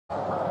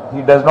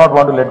He does not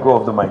want to let go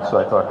of the mic, so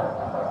I thought.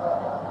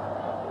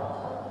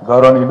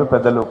 గౌరవనీయులు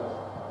పెద్దలు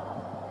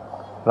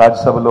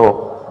రాజ్యసభలో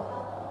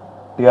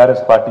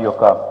TRS party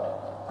యొక్క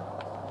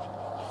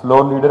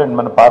floor leader and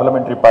మన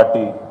parliamentary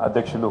party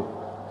అధ్యక్షులు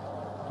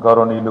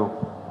గౌరవనీయులు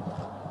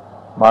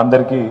మా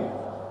అందరికీ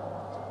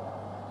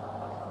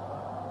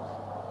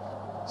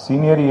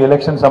సీనియర్ ఈ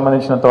ఎలక్షన్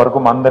సంబంధించినంత వరకు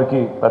మా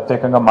అందరికీ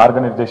ప్రత్యేకంగా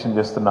మార్గనిర్దేశం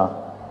చేస్తున్న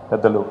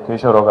పెద్దలు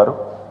కేశవరావు గారు,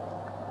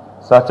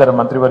 సహచార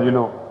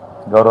మంత్రివర్యులు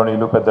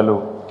గౌరవనీయులు పెద్దలు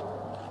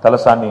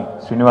తలసాని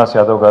శ్రీనివాస్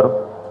యాదవ్ గారు,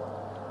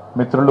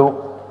 మిత్రులు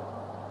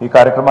ఈ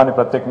కార్యక్రమాన్ని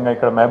ప్రత్యేకంగా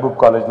ఇక్కడ మహబూబ్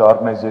కాలేజ్లో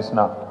ఆర్గనైజ్ చేసిన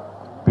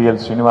పిఎల్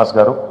శ్రీనివాస్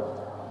గారు,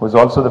 who is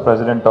also the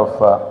president of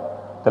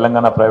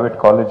Telangana private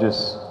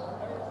colleges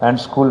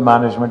and school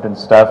management and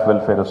staff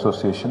welfare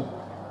association,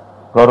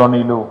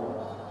 గౌరవనీయులు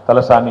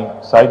తలసాని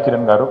సాయి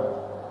కిరణ్ గారు,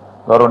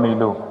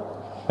 గౌరవనీయులు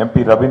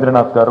ఎంపీ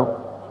రవీంద్రనాథ్ గారు,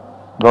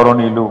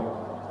 గౌరవనీయులు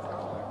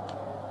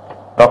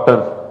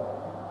డాక్టర్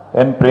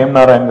ఎన్ ప్రేమ్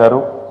నారాయణ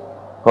గారు,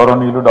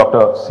 గౌరవనీయులు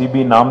డాక్టర్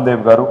సిబి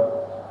నామదేవ్ గారు,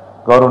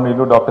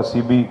 గౌరవనీయులు డాక్టర్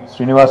సిబి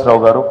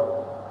శ్రీనివాసరావు గారు,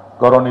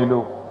 గౌరవనీయులు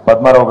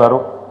పద్మారావు గారు,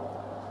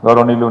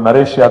 గౌరవనీయులు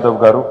నరేష్ యాదవ్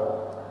గారు,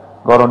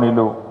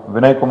 గౌరవనీయులు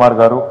వినయ్ కుమార్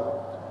గారు,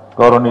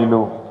 గౌరవనీయులు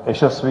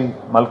యశస్వి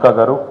మల్కా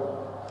గారు,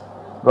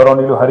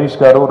 గౌరవనీయులు హరీష్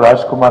గారు,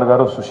 రాజ్ కుమార్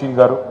గారు, సుశీల్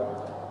గారు,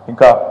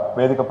 ఇంకా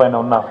వేదిక పైన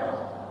ఉన్న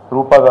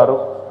రూపా గారు,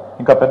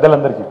 ఇంకా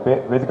పెద్దలందరికీ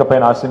వేదిక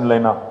పైన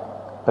ఆసీనులైన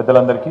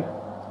పెద్దలందరికీ,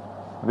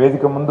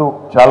 వేదిక ముందు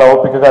చాలా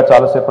ఓపికగా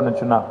చాలాసేపటి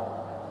నుంచి ఉన్న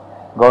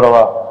గౌరవ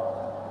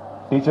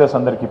టీచర్స్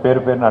అందరికీ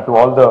పేరు పేరున, to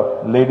all the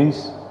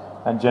ladies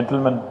and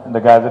gentlemen in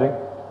the gathering,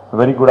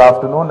 very good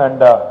afternoon,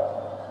 and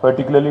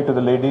particularly to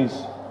the ladies,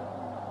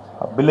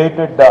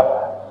 belated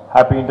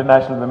happy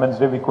International Women's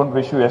Day. We couldn't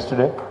wish you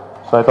yesterday,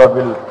 so I thought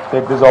we'll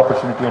take this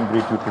opportunity and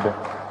greet you today.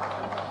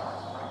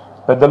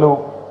 పెద్దలు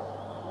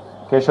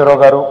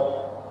కేశవరావు గారు,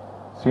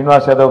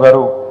 శ్రీనివాస్ యాదవ్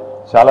గారు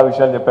చాలా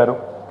విషయాలు చెప్పారు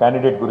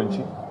candidate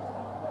గురించి.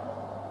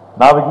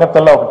 నా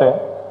విజ్ఞప్తల్లో ఒకటే,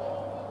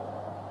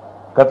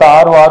 గత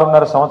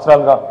 6-6.5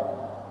 సంవత్సరాలుగా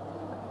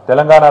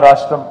తెలంగాణ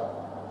రాష్ట్రం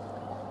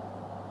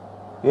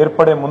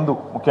ఏర్పడే ముందు,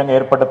 ముఖ్యంగా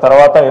ఏర్పడ్డ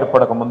తర్వాత,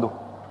 ఏర్పడక ముందు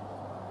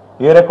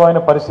ఏ రకమైన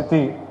పరిస్థితి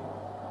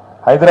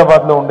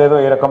హైదరాబాద్లో ఉండేదో,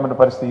 ఏ రకమైన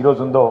పరిస్థితి ఈరోజు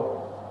ఉందో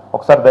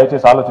ఒకసారి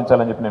దయచేసి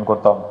ఆలోచించాలని చెప్పి నేను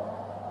కోరుతాను.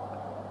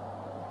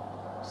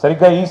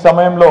 సరిగ్గా ఈ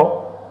సమయంలో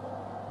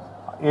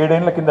 7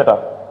 ఏళ్ల కిందట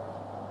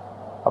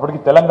అప్పటికి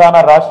తెలంగాణ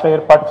రాష్ట్ర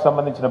ఏర్పాటుకు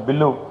సంబంధించిన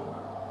బిల్లు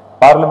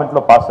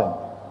పార్లమెంట్లో పాస్ అయింది.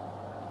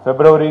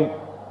 ఫిబ్రవరి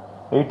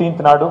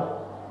 18 నాడు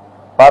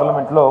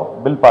పార్లమెంట్లో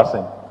బిల్ పాస్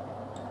అయింది.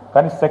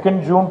 కానీ 2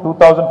 జూన్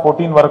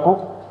 2014 వరకు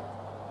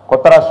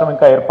కొత్త రాష్ట్రం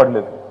ఇంకా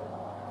ఏర్పడలేదు.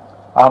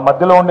 ఆ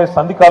మధ్యలో ఉండే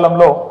సంధి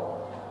కాలంలో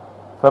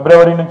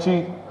ఫిబ్రవరి నుంచి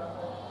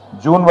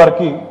జూన్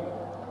వరకు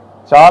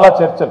చాలా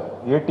చర్చలు,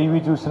 ఏ టీవీ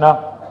చూసినా,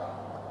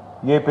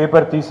 ఏ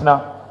పేపర్ తీసినా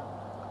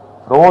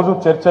రోజు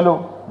చర్చలు,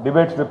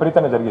 డిబేట్స్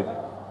విపరీతంగా జరిగేది.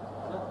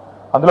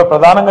 అందులో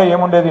ప్రధానంగా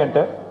ఏముండేది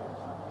అంటే,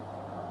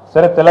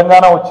 సరే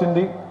తెలంగాణ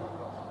వచ్చింది,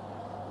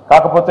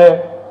 కాకపోతే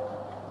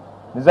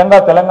నిజంగా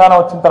తెలంగాణ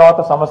వచ్చిన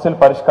తర్వాత సమస్యలు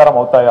పరిష్కారం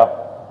అవుతాయా,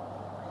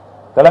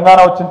 తెలంగాణ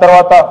వచ్చిన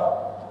తర్వాత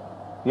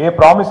ఏ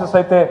ప్రామిసెస్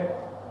అయితే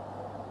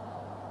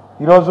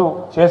ఈరోజు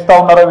చేస్తూ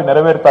ఉన్నారో అవి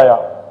నెరవేరుతాయా,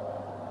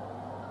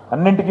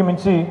 అన్నింటికి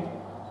మించి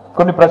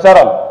కొన్ని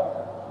ప్రచారాలు.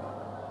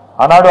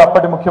 ఆనాడు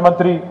అప్పటి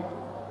ముఖ్యమంత్రి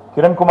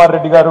కిరణ్ కుమార్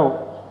రెడ్డి గారు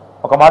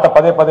ఒక మాట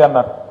పదే పదే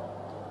అన్నారు,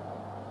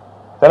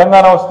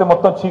 తెలంగాణ వస్తే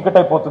మొత్తం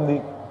చీకటైపోతుంది,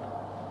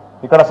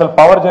 ఇక్కడ అసలు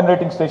పవర్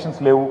జనరేటింగ్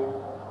స్టేషన్స్ లేవు,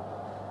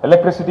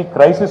 ఎలక్ట్రిసిటీ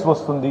క్రైసిస్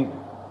వస్తుంది,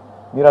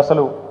 మీరు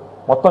అసలు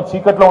మొత్తం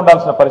చీకట్లో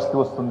ఉండాల్సిన పరిస్థితి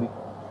వస్తుంది.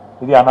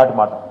 ఇది ఆనాటి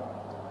మాట.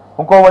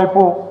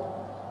 ఇంకోవైపు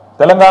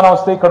తెలంగాణ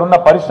వస్తే ఇక్కడ ఉన్న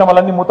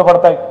పరిశ్రమలన్నీ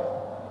మూతపడతాయి,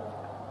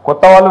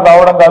 కొత్త వాళ్ళు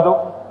రావడం కాదు,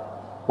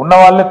 ఉన్న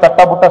వాళ్ళే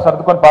తట్టాబుట్టా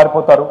సర్దుకొని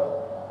పారిపోతారు,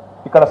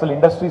 ఇక్కడ అసలు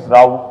ఇండస్ట్రీస్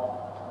రావు.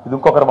 ఇది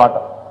ఇంకొకరి మాట.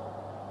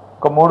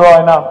 ఒక మూడో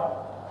ఆయన,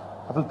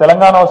 అసలు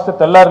తెలంగాణ వస్తే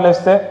తెల్లారు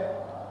లేస్తే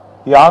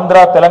ఈ ఆంధ్ర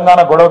తెలంగాణ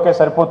గొడవకే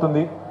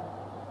సరిపోతుంది,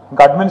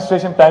 ఇంకా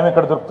అడ్మినిస్ట్రేషన్ టైం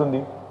ఎక్కడ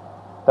దొరుకుతుంది,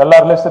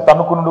 తెల్లారు లేస్తే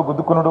తన్నుకునుడు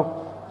గుద్దుకునుడు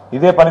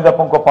ఇదే పని తప్ప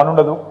ఇంకో పని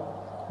ఉండదు,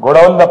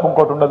 గొడవలు తప్ప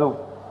ఇంకోటి ఉండదు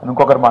అని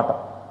ఇంకొకరి మాట.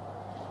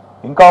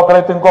 ఇంకా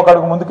ఒకరైతే ఇంకొక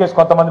అడుగు ముందుకేసి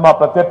కొంతమంది మా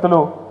ప్రత్యర్థులు,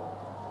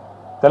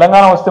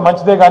 తెలంగాణ వస్తే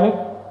మంచిదే కానీ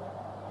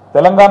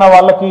తెలంగాణ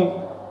వాళ్ళకి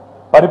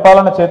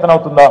పరిపాలన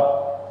చేతనవుతుందా,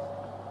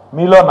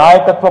 మీలో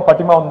నాయకత్వ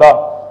పటిమ ఉందా,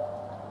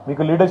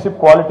 మీకు లీడర్షిప్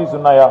క్వాలిటీస్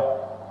ఉన్నాయా,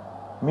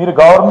 మీరు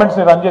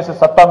గవర్నమెంట్స్ని రన్ చేసే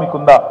సత్తా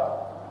మీకుందా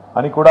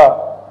అని కూడా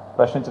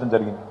ప్రశ్నించడం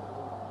జరిగింది.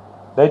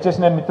 దయచేసి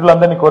నేను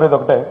మిత్రులందరినీ కోరేది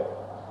ఒకటే,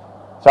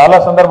 చాలా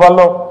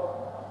సందర్భాల్లో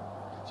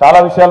చాలా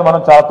విషయాలు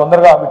మనం చాలా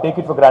తొందరగా we take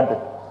it for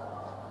granted.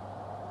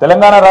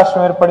 Telangana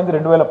రాష్ట్రం ఏర్పడింది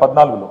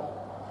 2014లో,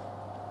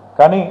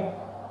 కానీ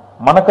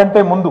మనకంటే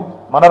ముందు,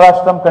 మన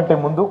రాష్ట్రం కంటే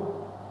ముందు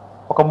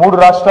ఒక 3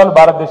 రాష్ట్రాలు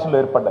భారతదేశంలో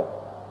ఏర్పడ్డాయి.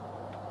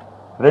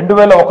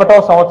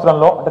 2001వ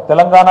సంవత్సరంలో, అంటే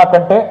తెలంగాణ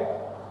కంటే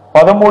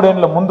 13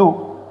 ఏళ్ల ముందు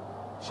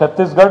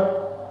ఛత్తీస్గఢ్,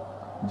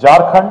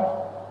 జార్ఖండ్,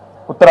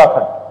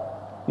 ఉత్తరాఖండ్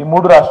ఈ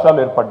 3 రాష్ట్రాలు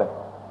ఏర్పడ్డాయి.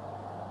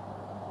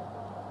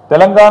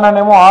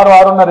 తెలంగాణనేమో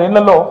 6-6.5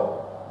 ఏళ్లలో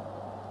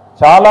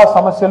చాలా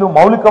సమస్యలు,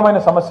 మౌలికమైన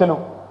సమస్యలు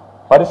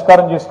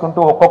పరిష్కారం చేసుకుంటూ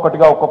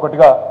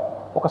ఒక్కొక్కటిగా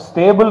ఒక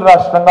స్టేబుల్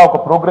రాష్ట్రంగా, ఒక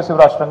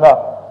ప్రోగ్రెసివ్ రాష్ట్రంగా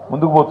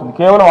ముందుకు పోతుంది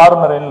కేవలం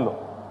 6.5 ఏళ్లలో.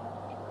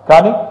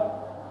 కానీ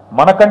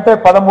మనకంటే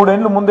 13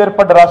 ఏళ్లు ముందు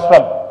ఏర్పడ్డ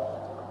రాష్ట్రాలు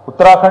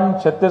ఉత్తరాఖండ్,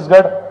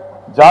 ఛత్తీస్గఢ్,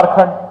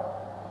 జార్ఖండ్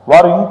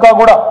వారు ఇంకా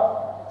కూడా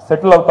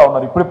సెటిల్ అవుతా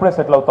ఉన్నారు, ఇప్పుడిప్పుడే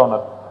సెటిల్ అవుతా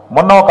ఉన్నారు.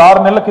 మొన్న ఒక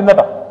 6 నెలల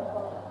కిందట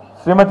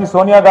శ్రీమతి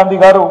సోనియా గాంధీ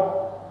గారు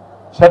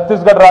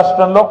ఛత్తీస్గఢ్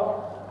రాష్ట్రంలో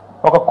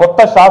ఒక కొత్త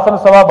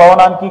శాసనసభ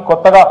భవనానికి,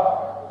 కొత్తగా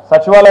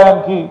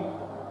సచివాలయానికి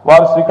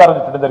వారు శ్రీకారం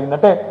చుట్టడం జరిగింది.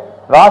 అంటే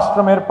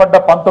రాష్ట్రం ఏర్పడ్డ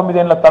 19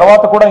 ఏళ్ల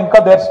తర్వాత కూడా ఇంకా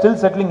they are still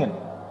settling in.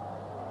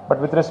 But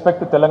with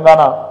respect to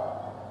Telangana,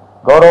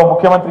 గౌరవ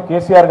ముఖ్యమంత్రి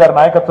కేసీఆర్ గారి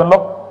నాయకత్వంలో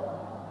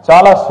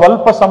చాలా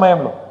స్వల్ప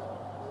సమయంలో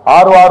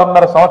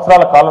 6.5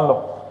 సంవత్సరాల కాలంలో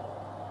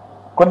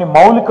కొన్ని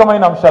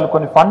మౌలికమైన అంశాలు,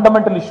 కొన్ని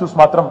ఫండమెంటల్ ఇష్యూస్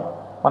మాత్రం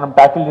మనం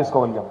ట్యాకిల్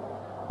చేసుకోగలిగాం.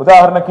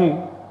 ఉదాహరణకి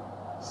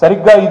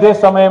సరిగ్గా ఇదే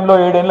సమయంలో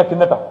 7 ఏళ్ల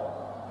కిందట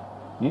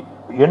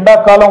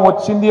ఎండాకాలం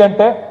వచ్చింది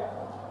అంటే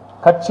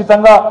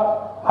ఖచ్చితంగా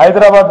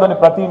హైదరాబాద్లోని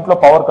ప్రతి ఇంట్లో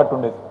పవర్ కట్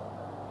ఉండేది.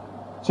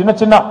 చిన్న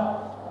చిన్న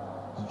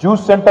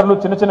జ్యూస్ సెంటర్లు,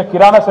 చిన్న చిన్న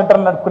కిరాణా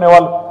సెంటర్లు నడుపుకునే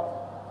వాళ్ళు,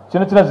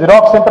 చిన్న చిన్న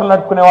జిరాక్స్ సెంటర్లు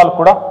నడుపుకునే వాళ్ళు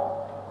కూడా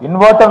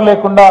ఇన్వర్టర్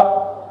లేకుండా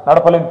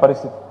నడపలేని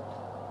పరిస్థితి.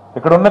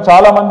 ఇక్కడ ఉన్న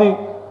చాలా మంది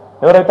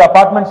ఎవరైతే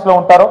అపార్ట్మెంట్స్లో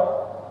ఉంటారో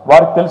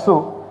వారికి తెలుసు,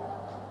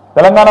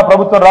 తెలంగాణ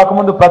ప్రభుత్వం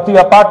రాకముందు ప్రతి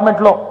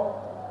అపార్ట్మెంట్లో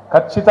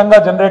ఖచ్చితంగా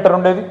జనరేటర్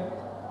ఉండేది.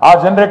 ఆ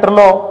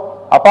జనరేటర్లో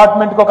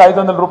అపార్ట్మెంట్కి ఒక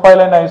 500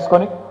 రూపాయలైనా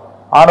వేసుకొని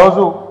ఆ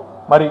రోజు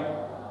మరి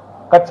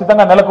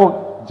ఖచ్చితంగా నెలకు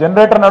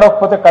జనరేటర్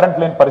నడవకపోతే కరెంట్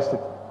లేని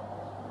పరిస్థితి.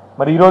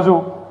 మరి ఈరోజు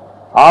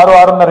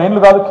 6.5 ఏళ్లు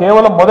కాదు,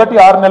 కేవలం మొదటి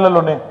 6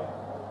 నెలల్లోనే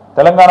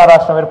తెలంగాణ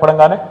రాష్ట్రం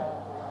ఏర్పడంగానే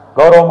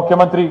గౌరవ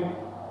ముఖ్యమంత్రి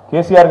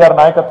కేసీఆర్ గారి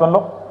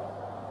నాయకత్వంలో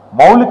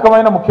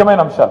మౌలికమైన ముఖ్యమైన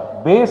అంశాలు,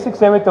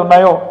 బేసిక్స్ ఏవైతే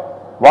ఉన్నాయో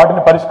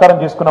వాటిని పరిష్కారం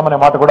చేసుకున్నామనే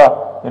మాట కూడా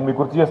నేను మీకు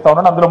గుర్తు చేస్తా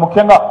ఉన్నాను. అందులో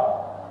ముఖ్యంగా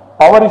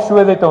పవర్ ఇష్యూ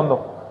ఏదైతే ఉందో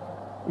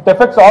it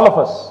effects all of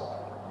us.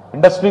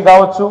 Industry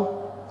కావచ్చు,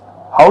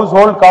 హౌస్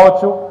హోల్డ్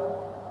కావచ్చు,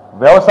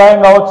 వ్యవసాయం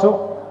కావచ్చు,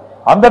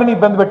 అందరినీ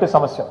ఇబ్బంది పెట్టే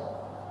సమస్య.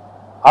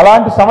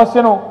 అలాంటి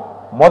సమస్యను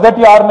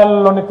మొదటి 6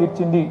 నెలల్లోనే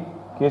తీర్చింది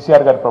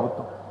కేసీఆర్ గారి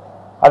ప్రభుత్వం.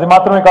 అది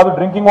మాత్రమే కాదు,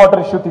 డ్రింకింగ్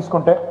వాటర్ ఇష్యూ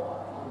తీసుకుంటే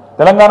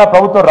తెలంగాణ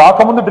ప్రభుత్వం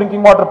రాకముందు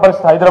డ్రింకింగ్ వాటర్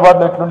పరిస్థితి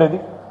హైదరాబాద్లో ఎట్లుండేది,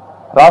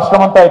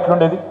 రాష్ట్రం అంతా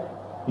ఎట్లుండేది,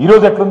 ఈ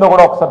రోజు ఎట్లుందో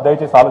కూడా ఒకసారి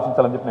దయచేసి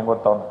ఆలోచించాలని చెప్పి నేను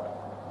కోరుతా ఉన్నాను.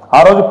 ఆ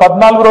రోజు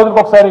 14 రోజులకు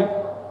ఒకసారి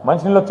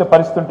మంచినీళ్ళు వచ్చే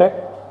పరిస్థితి ఉంటే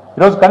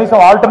ఈరోజు కనీసం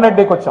ఆల్టర్నేట్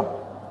డేకి వచ్చాం.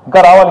 ఇంకా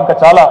రావాలి, ఇంకా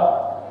చాలా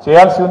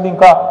చేయాల్సి ఉంది,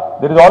 ఇంకా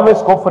there is always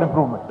scope for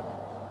improvement.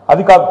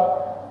 అది కాదు,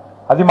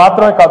 అది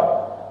మాత్రమే కాదు,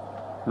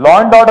 లా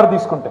అండ్ ఆర్డర్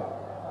తీసుకుంటే,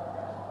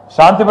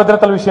 శాంతి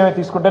భద్రతల విషయమే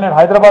తీసుకుంటే, నేను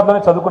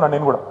హైదరాబాద్లోనే చదువుకున్నాను.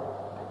 నేను కూడా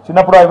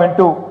చిన్నప్పుడు I went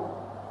to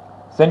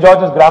Saint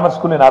జార్జెస్ grammar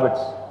school in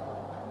habits.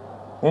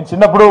 నేను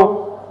చిన్నప్పుడు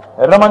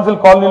ఎర్రమంజిల్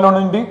కాలనీలో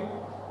నుండి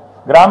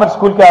గ్రామర్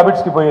స్కూల్కి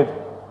హ్యాబిట్స్కి పోయేది,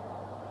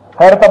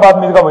 ఖైరతాబాద్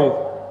మీదుగా పోయేది.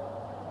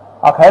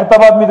 ఆ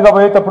ఖైరతాబాద్ మీదుగా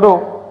పోయేటప్పుడు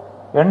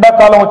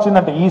ఎండాకాలం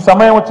వచ్చిందంటే, ఈ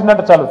సమయం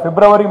వచ్చిందంటే చాలు,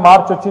 ఫిబ్రవరి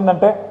మార్చ్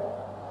వచ్చిందంటే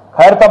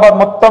ఖైరతాబాద్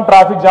మొత్తం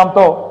ట్రాఫిక్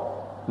జామ్తో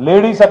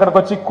లేడీస్ అక్కడికి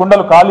వచ్చి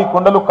కుండలు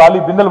ఖాళీ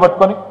బిందెలు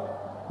పట్టుకొని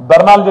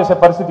ధర్నాలు చేసే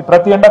పరిస్థితి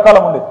ప్రతి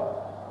ఎండాకాలం ఉండేది.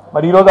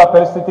 మరి ఈరోజు ఆ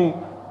పరిస్థితి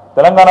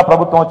తెలంగాణ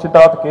ప్రభుత్వం వచ్చిన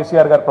తర్వాత,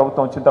 కేసీఆర్ గారి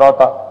ప్రభుత్వం వచ్చిన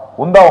తర్వాత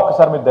ఉందా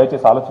ఒక్కసారి మీరు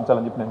దయచేసి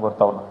ఆలోచించాలని చెప్పి నేను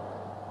కోరుతా ఉన్నా.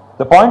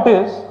 The point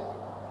is,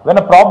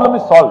 when a problem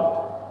is solved,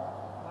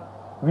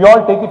 we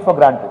all take it for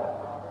granted.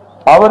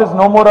 Power is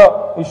no more a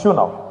issue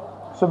now,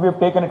 so we have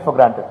taken it for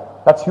granted.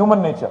 That's human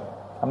nature.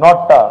 I'm not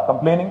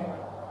complaining.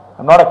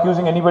 I'm not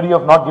accusing anybody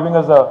of not giving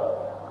us a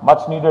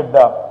much needed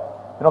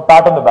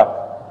pat on the back.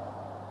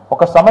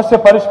 ఒక సమస్య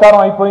పరిష్కారం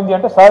అయిపోయింది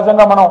అంటే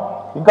సహజంగా మనం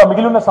ఇంకా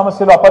మిగిలిన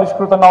సమస్యలు,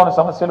 అపరిష్కృతంగా ఉన్న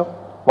సమస్యలు,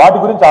 వాటి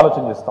గురించి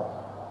ఆలోచన చేస్తాం.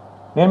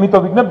 నేను మీతో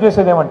విజ్ఞప్తి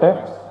చేసేది ఏమంటే,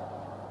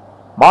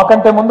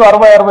 మాకంటే ముందు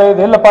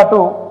 60-65 ఏళ్ల పాటు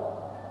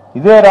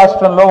ఇదే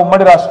రాష్ట్రంలో,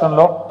 ఉమ్మడి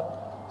రాష్ట్రంలో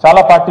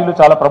చాలా పార్టీలు,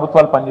 చాలా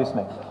ప్రభుత్వాలు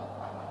పనిచేసినాయి.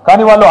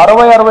 కానీ వాళ్ళు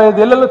 60-65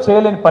 ఏళ్లలో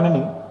చేయలేని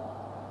పనిని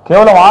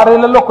కేవలం 6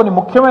 ఏళ్లలో కొన్ని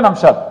ముఖ్యమైన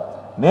అంశాలు,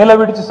 నేల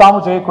విడిచి సాము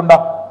చేయకుండా,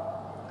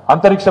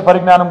 అంతరిక్ష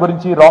పరిజ్ఞానం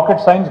గురించి,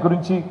 రాకెట్ సైన్స్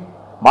గురించి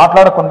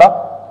మాట్లాడకుండా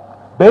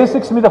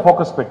బేసిక్స్ మీద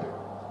ఫోకస్ పెట్టి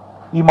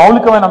ఈ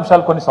మౌలికమైన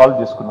అంశాలు కొన్ని సాల్వ్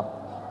చేసుకున్నాం.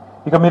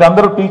 ఇక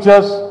మీరందరూ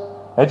టీచర్స్,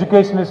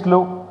 ఎడ్యుకేషనిస్టులు,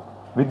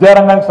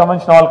 విద్యారంగానికి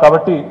సంబంధించిన వాళ్ళు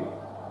కాబట్టి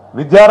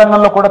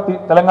విద్యారంగంలో కూడా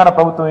తెలంగాణ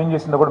ప్రభుత్వం ఏం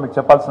చేసిందో కూడా మీకు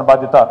చెప్పాల్సిన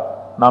బాధ్యత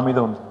నా మీద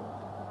ఉంది.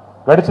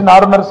 గడిచిన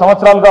 6.5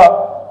 సంవత్సరాలుగా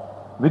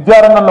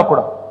విద్యారంగంలో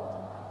కూడా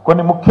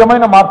కొన్ని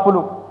ముఖ్యమైన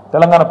మార్పులు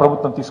తెలంగాణ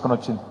ప్రభుత్వం తీసుకుని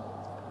వచ్చింది.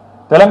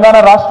 తెలంగాణ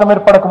రాష్ట్రం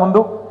ఏర్పడక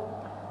ముందు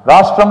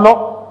రాష్ట్రంలో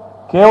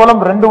కేవలం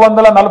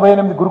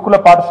 248 గురుకుల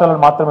పాఠశాలలు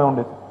మాత్రమే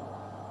ఉండేది.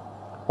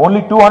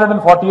 Only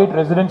 248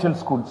 residential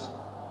schools.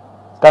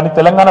 కానీ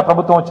తెలంగాణ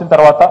ప్రభుత్వం వచ్చిన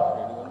తర్వాత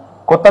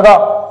కొత్తగా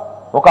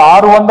ఒక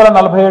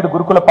 647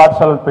 గురుకుల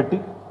పాఠశాలలు పెట్టి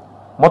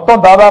మొత్తం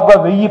దాదాపుగా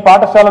 1000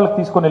 పాఠశాలలకు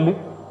తీసుకుని వెళ్ళి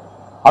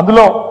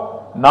అందులో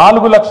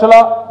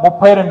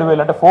 4,32,000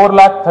 అంటే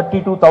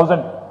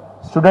 4,32,000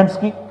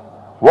 స్టూడెంట్స్కి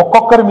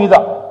ఒక్కొక్కరి మీద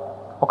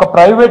ఒక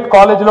ప్రైవేట్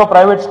కాలేజీలో,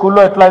 ప్రైవేట్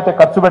స్కూల్లో ఎట్లా అయితే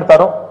ఖర్చు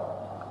పెడతారో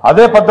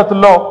అదే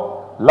పద్ధతుల్లో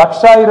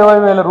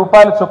 1,20,000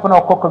 రూపాయల చొప్పున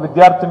ఒక్కొక్క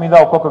విద్యార్థి మీద,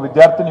 ఒక్కొక్క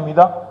విద్యార్థిని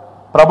మీద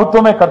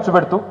ప్రభుత్వమే ఖర్చు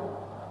పెడుతూ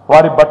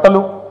వారి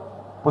బట్టలు,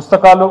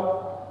 పుస్తకాలు,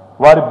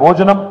 వారి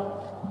భోజనం,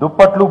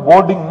 దుప్పట్లు,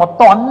 బోర్డింగ్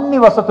మొత్తం అన్ని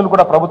వసతులు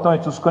కూడా ప్రభుత్వమే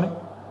చూసుకొని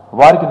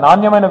వారికి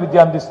నాణ్యమైన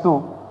విద్య అందిస్తూ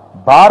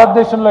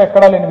భారతదేశంలో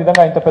ఎక్కడా లేని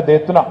విధంగా ఇంత పెద్ద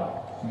ఎత్తున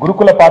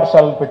గురుకుల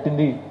పాఠశాలలు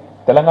పెట్టింది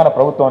తెలంగాణ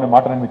ప్రభుత్వం అనే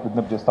మాట నేను మీకు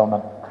విజ్ఞప్తి చేస్తా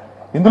ఉన్నాను.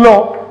 ఇందులో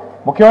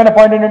ముఖ్యమైన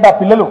పాయింట్ ఏంటంటే ఆ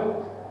పిల్లలు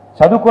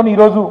చదువుకొని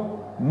ఈరోజు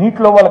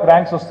నీట్లో వాళ్ళకి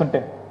ర్యాంక్స్ వస్తుంటే,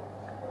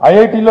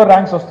 ఐఐటీలో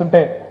ర్యాంక్స్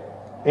వస్తుంటే,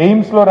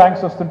 ఎయిమ్స్లో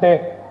ర్యాంక్స్ వస్తుంటే,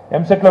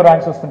 ఎంసెట్లో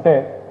ర్యాంక్స్ వస్తుంటే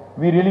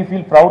we really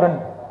feel proud and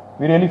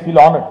we really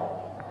feel honoured.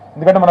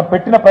 ఎందుకంటే మనం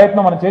పెట్టిన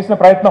ప్రయత్నం, మనం చేసిన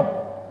ప్రయత్నం,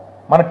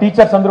 మన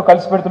టీచర్స్ అందరూ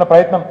కలిసి పెడుతున్న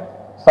ప్రయత్నం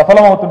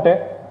సఫలం అవుతుంటే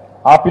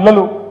ఆ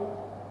పిల్లలు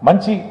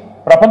మంచి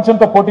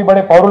ప్రపంచంతో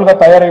పోటీపడే పౌరులుగా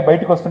తయారై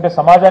బయటకు వస్తుంటే,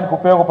 సమాజానికి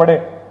ఉపయోగపడే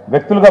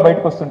వ్యక్తులుగా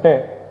బయటకు వస్తుంటే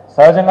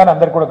సహజంగానే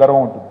అందరికీ కూడా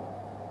గర్వం ఉంటుంది.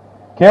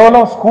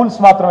 కేవలం స్కూల్స్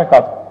మాత్రమే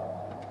కాదు,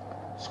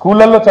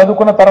 స్కూళ్ళల్లో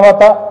చదువుకున్న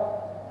తర్వాత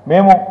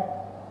మేము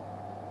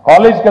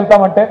కాలేజీకి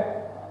వెళ్తామంటే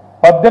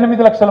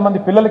 18 లక్షల మంది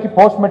పిల్లలకి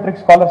పోస్ట్ మెట్రిక్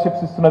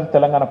స్కాలర్షిప్స్ ఇస్తున్నది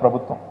తెలంగాణ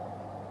ప్రభుత్వం.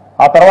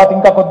 ఆ తర్వాత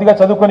ఇంకా కొద్దిగా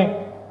చదువుకొని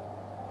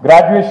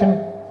గ్రాడ్యుయేషన్,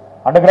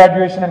 అండర్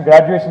గ్రాడ్యుయేషన్ అండ్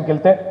గ్రాడ్యుయేషన్కి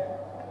వెళ్తే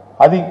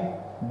అది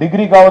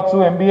డిగ్రీ కావచ్చు,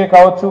 ఎంబీఏ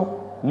కావచ్చు,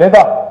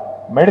 లేదా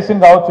మెడిసిన్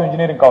కావచ్చు,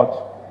 ఇంజనీరింగ్ కావచ్చు,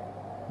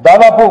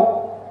 దాదాపు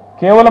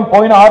కేవలం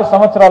పోయిన 6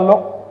 సంవత్సరాల్లో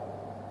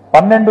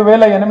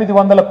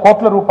 12,800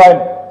 కోట్ల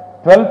రూపాయలు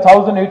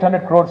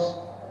 12,800 crores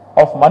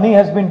of money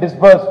has been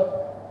disbursed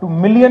to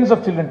millions of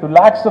children, to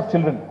lakhs of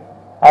children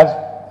as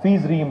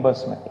fees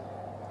reimbursement.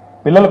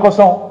 పిల్లల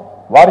కోసం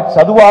వారికి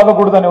చదువు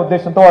ఆగకూడదనే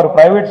ఉద్దేశంతో వారు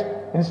ప్రైవేట్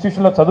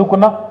ఇన్స్టిట్యూషన్లో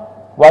చదువుకున్న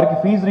వారికి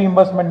ఫీజు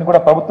రీయింబర్స్మెంట్ని కూడా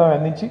ప్రభుత్వం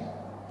అందించి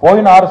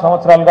పోయిన 6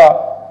 సంవత్సరాలుగా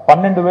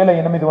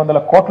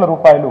 12,800 కోట్ల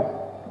రూపాయలు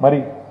మరి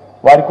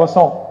వారి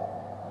కోసం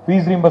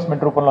ఫీజు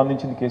రీయింబర్స్మెంట్ రూపంలో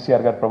అందించింది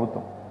కేసీఆర్ గారి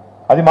ప్రభుత్వం.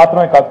 అది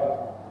మాత్రమే కాదు,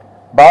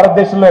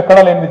 భారతదేశంలో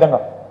ఎక్కడా లేని విధంగా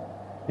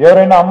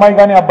ఎవరైనా అమ్మాయి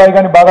కానీ అబ్బాయి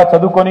కానీ బాగా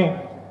చదువుకొని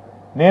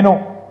నేను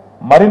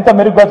మరింత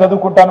మెరుగ్గా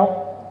చదువుకుంటాను,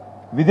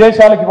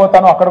 విదేశాలకి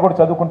పోతాను, అక్కడ కూడా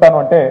చదువుకుంటాను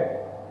అంటే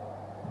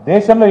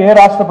దేశంలో ఏ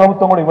రాష్ట్ర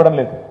ప్రభుత్వం కూడా ఇవ్వడం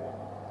లేదు.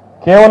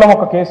 కేవలం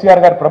ఒక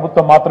కేసీఆర్ గారి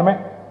ప్రభుత్వం మాత్రమే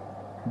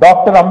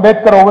డాక్టర్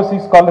అంబేద్కర్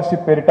ఓవర్సీస్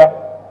స్కాలర్షిప్ పేరిట,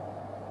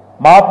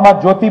 మహాత్మా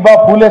జ్యోతిబా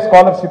పూలే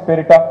స్కాలర్షిప్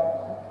పేరిట,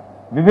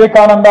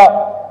 వివేకానంద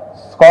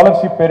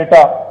స్కాలర్షిప్ పేరిట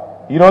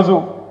ఈరోజు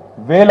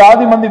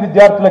వేలాది మంది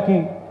విద్యార్థులకి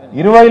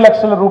 20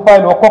 లక్షల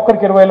రూపాయలు,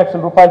 ఒక్కొక్కరికి 20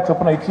 లక్షల రూపాయలు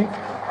చొప్పున ఇచ్చి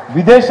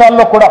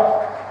విదేశాల్లో కూడా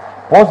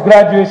పోస్ట్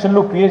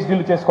గ్రాడ్యుయేషన్లు,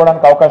 పిహెచ్డీలు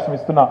చేసుకోవడానికి అవకాశం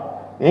ఇస్తున్న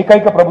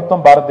ఏకైక ప్రభుత్వం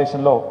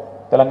భారతదేశంలో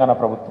తెలంగాణ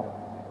ప్రభుత్వం.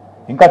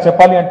 ఇంకా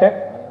చెప్పాలి అంటే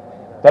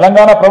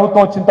తెలంగాణ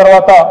ప్రభుత్వం వచ్చిన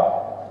తర్వాత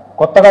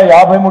కొత్తగా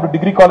 53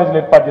 డిగ్రీ కాలేజీలు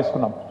ఏర్పాటు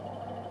చేసుకున్నాం.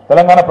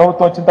 తెలంగాణ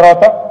ప్రభుత్వం వచ్చిన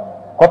తర్వాత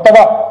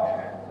కొత్తగా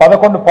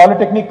 11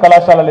 పాలిటెక్నిక్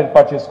కళాశాలలు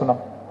ఏర్పాటు చేసుకున్నాం.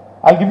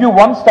 I'll give you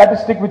one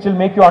statistic which will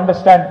make you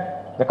understand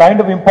the kind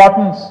of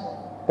importance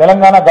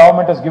Telangana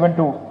government has given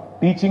to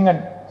teaching and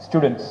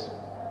students,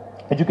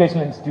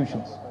 educational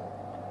institutions.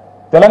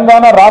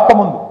 Telangana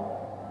రాకముందు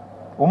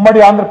ఉమ్మడి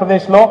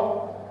ఆంధ్రప్రదేశ్లో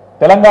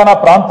తెలంగాణ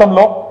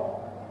ప్రాంతంలో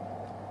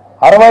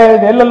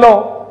 65 ఏళ్లలో,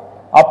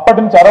 అప్పటి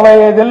నుంచి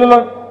 65 ఏళ్లలో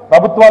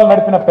ప్రభుత్వాలు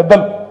నడిపిన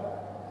పెద్దలు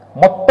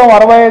మొత్తం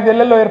 65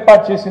 ఏళ్లలో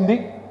ఏర్పాటు చేసింది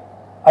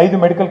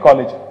 5 మెడికల్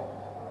కాలేజ్.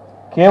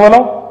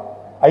 కేవలం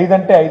 5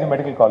 అంటే 5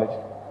 మెడికల్ కాలేజ్.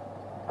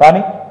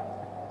 కానీ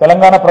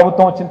తెలంగాణ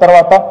ప్రభుత్వం వచ్చిన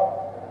తర్వాత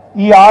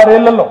ఈ 6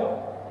 ఏళ్లలో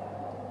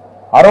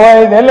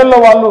 65 ఏళ్లలో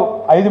వాళ్ళు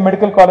 5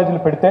 మెడికల్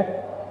కాలేజీలు పెడితే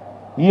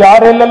ఈ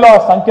 6 ఏళ్లలో ఆ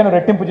సంఖ్యను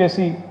రెట్టింపు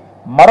చేసి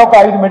మరొక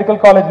 5 మెడికల్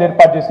కాలేజీలు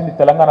ఏర్పాటు చేసింది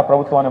తెలంగాణ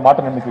ప్రభుత్వం అనే మాట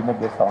నేను మీకు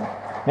విజ్ఞప్తి చేస్తా ఉన్నాను.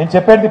 నేను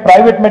చెప్పేది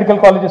ప్రైవేట్ మెడికల్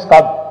కాలేజెస్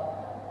కాదు,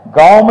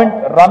 government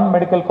run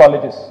medical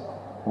colleges.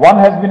 One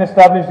has been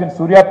established in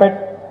Suryapet,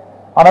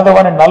 another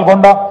one in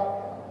Nalgonda,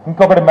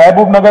 ఇంకొకటి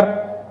మహబూబ్ నగర్,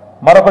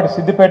 మరొకటి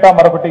సిద్దిపేట,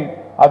 మరొకటి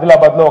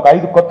ఆదిలాబాద్లో ఒక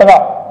 5 కొత్తగా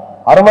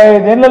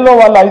 65 ఏళ్లలో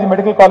వాళ్ళు 5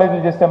 మెడికల్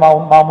కాలేజీలు చేస్తే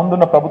మా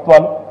ముందున్న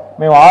ప్రభుత్వాలు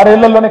మేము 6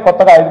 ఏళ్లలోనే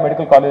కొత్తగా 5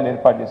 మెడికల్ కాలేజీలు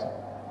ఏర్పాటు చేశాం.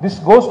 This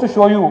goes to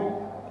show you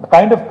the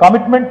kind of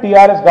commitment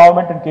TRS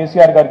government and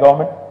KCR గారి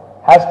government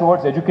has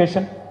towards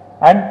education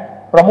and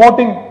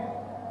promoting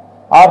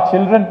are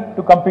children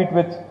to compete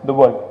with the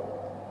world.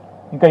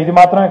 ఇంకా ఇది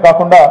మాత్రమే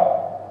కాకుండా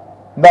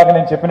ఇందాక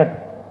నేను చెప్పినట్టు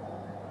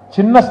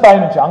చిన్న స్థాయి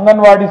నుంచి,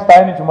 అంగన్వాడీ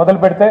స్థాయి నుంచి మొదలు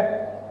పెడితే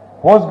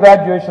పోస్ట్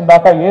గ్రాడ్యుయేషన్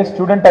దాకా ఏ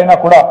స్టూడెంట్ అయినా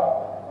కూడా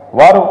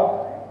వారు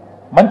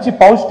మంచి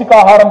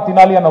పౌష్టికాహారం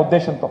తినాలి అన్న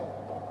ఉద్దేశంతో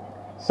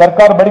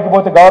సర్కారు బడికి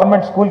పోతే,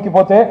 గవర్నమెంట్ స్కూల్కి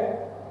పోతే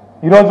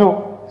ఈరోజు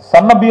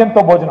సన్న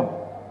బియ్యంతో భోజనం.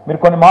 మీరు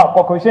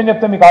ఒక విషయం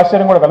చెప్తే మీకు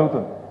ఆశ్చర్యం కూడా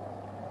కలుగుతుంది.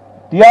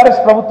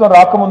 టీఆర్ఎస్ ప్రభుత్వం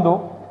రాకముందు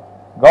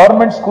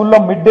గవర్నమెంట్ స్కూల్లో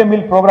మిడ్ డే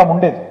మీల్ ప్రోగ్రాం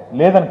ఉండేది,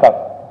 లేదని కాదు.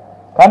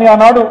 కానీ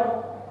ఆనాడు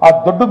ఆ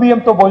దొడ్డు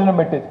బియ్యంతో భోజనం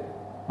పెట్టేది.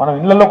 మనం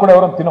ఇళ్లలో కూడా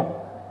ఎవరూ తినం.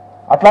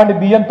 అట్లాంటి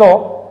బియ్యంతో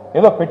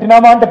ఏదో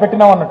పెట్టినామా అంటే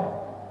పెట్టినామా అన్నట్టు,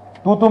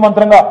 తూతూ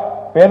మంత్రంగా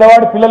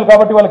పేదవాడి పిల్లలు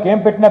కాబట్టి వాళ్ళకి ఏం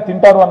పెట్టినా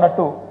తింటారు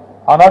అన్నట్టు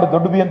ఆనాడు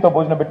దొడ్డు బియ్యంతో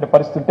భోజనం పెట్టిన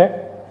పరిస్థితి ఉంటే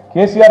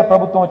కేసీఆర్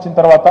ప్రభుత్వం వచ్చిన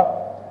తర్వాత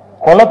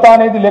కొలత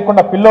అనేది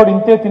లేకుండా పిల్లోడు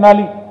ఇంతే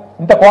తినాలి,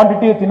 ఇంత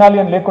క్వాంటిటీ తినాలి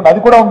అని లేకుండా అది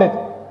కూడా ఉండేది.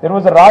 There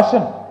was a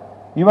ration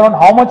even on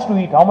how much to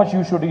eat, how much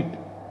you should eat,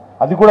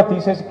 అది కూడా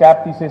తీసేసి,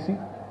 క్యాప్ తీసేసి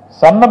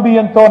సన్న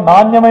బియ్యంతో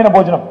నాణ్యమైన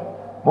భోజనం.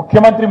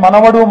 ముఖ్యమంత్రి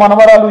మనవడు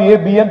మనవరాలు ఏ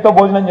బియ్యంతో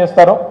భోజనం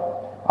చేస్తారో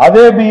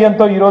అదే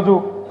బియ్యంతో ఈరోజు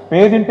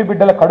పేదింటి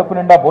బిడ్డల కడుపు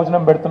నిండా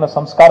భోజనం పెడుతున్న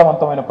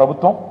సంస్కారవంతమైన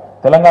ప్రభుత్వం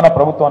తెలంగాణ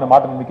ప్రభుత్వం అనే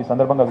మాట మీకు ఈ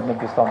సందర్భంగా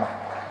విజ్ఞప్తిస్తా ఉన్నాను.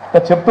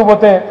 ఇట్లా చెప్తూ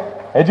పోతే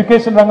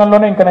ఎడ్యుకేషన్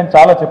రంగంలోనే ఇంకా నేను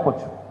చాలా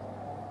చెప్పొచ్చు.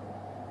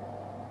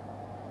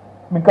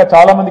 ఇంకా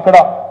చాలా మంది ఇక్కడ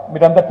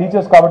మీరంతా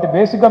టీచర్స్ కాబట్టి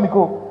బేసిక్గా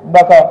మీకు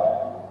ఇందాక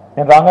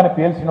నేను రాగానే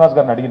పిఎల్ శ్రీనివాస్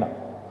గారిని అడిగిన,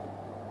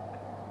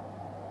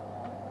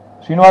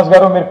 శ్రీనివాస్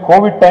గారు మీరు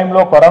కోవిడ్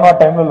టైంలో, కరోనా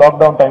టైంలో,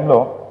 లాక్డౌన్ టైంలో,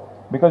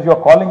 because you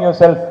are calling your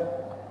self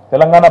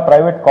Telangana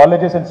private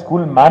colleges and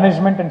school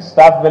management and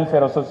staff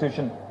welfare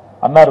association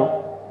అన్నారు.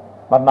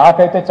 మరి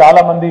నాకైతే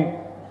చాలా మంది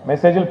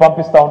మెసేజ్లు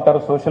పంపిస్తూ ఉంటారు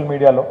సోషల్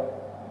మీడియాలో,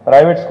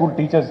 ప్రైవేట్ స్కూల్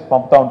టీచర్స్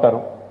పంపుతూ ఉంటారు,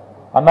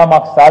 అన్న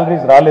మాకు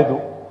శాలరీస్ రాలేదు,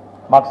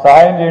 మాకు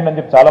సహాయం చేయండి అని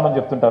చెప్పి చాలామంది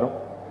చెప్తుంటారు.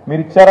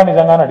 మీరు ఇచ్చారా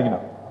నిజంగానే అడిగిన,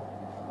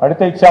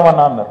 అడిగితే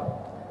ఇచ్చామన్నా అన్నారు.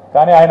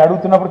 కానీ ఆయన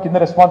అడుగుతున్నప్పుడు కింద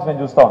రెస్పాన్స్ నేను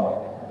చూస్తూ ఉన్నాను.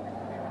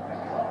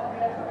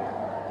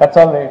 That's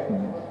all right,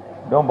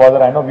 don't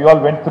bother, I know we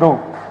all went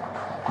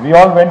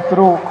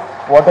through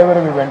what ever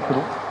we went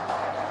through.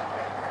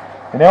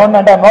 నేనేమన్నా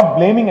అంటే I'm not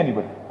blaming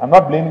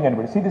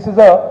anybody. See this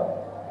is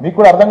మీకు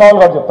కూడా అర్థం కావాలి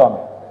కాబట్టి చెప్తా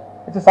ఉన్నాను.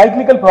 It's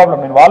cyclical problem.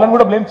 నేను వాళ్ళని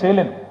కూడా బ్లేమ్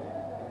చేయలేను,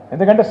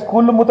 ఎందుకంటే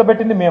స్కూళ్ళు మూత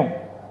పెట్టింది మేము,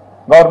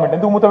 గవర్నమెంట్.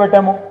 ఎందుకు మూత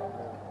పెట్టాము?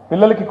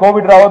 పిల్లలకి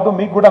కోవిడ్ రావద్దు,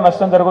 మీకు కూడా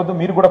నష్టం జరగద్దు,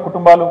 మీరు కూడా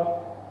కుటుంబాలు,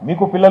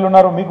 మీకు పిల్లలు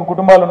ఉన్నారు, మీకు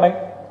కుటుంబాలు ఉన్నాయి,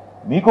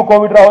 మీకు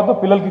కోవిడ్ రావద్దు,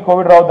 పిల్లలకి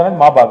కోవిడ్ రావద్దు అనేది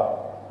మా బాధ.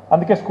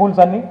 అందుకే స్కూల్స్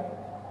అన్ని,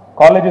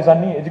 కాలేజెస్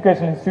అన్ని,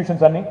 ఎడ్యుకేషనల్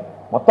ఇన్స్టిట్యూషన్స్ అన్ని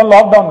మొత్తం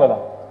లాక్డౌన్ కదా.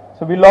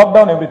 So we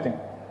lockdown everything.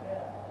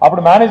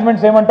 అప్పుడు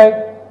మేనేజ్మెంట్స్ ఏమంటాయి?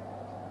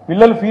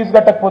 పిల్లలు ఫీజు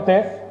కట్టకపోతే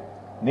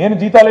నేను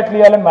జీతాలు ఎట్లు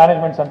ఇవ్వాలని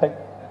మేనేజ్మెంట్స్ అంటాయి.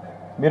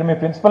 మీరు మీ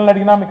ప్రిన్సిపల్ని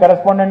అడిగినా, మీ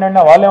కరెస్పాండెంట్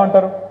అడిగినా వాళ్ళు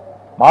ఏమంటారు?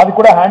 మాది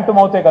కూడా హ్యాండ్ టు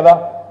మౌతే కదా,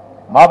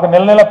 మాకు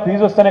నెల నెల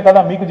ఫీజు వస్తేనే కదా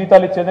మీకు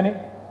జీతాలు ఇచ్చేదని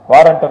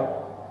వారు అంటారు.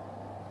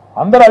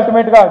 అందరూ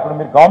అల్టిమేట్గా ఇప్పుడు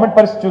మీరు గవర్నమెంట్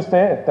పరిస్థితి చూస్తే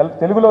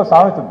తెలుగులో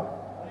సామెత ఉంది,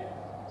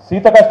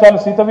 సీత కష్టాలు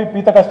సీతవి,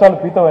 పీత కష్టాలు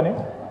పీతవని.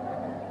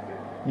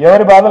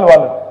 ఎవరి బాధలు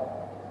వాళ్ళు.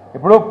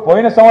 ఇప్పుడు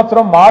పోయిన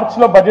సంవత్సరం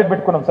మార్చిలో బడ్జెట్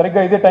పెట్టుకున్నాం,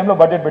 సరిగ్గా ఇదే టైంలో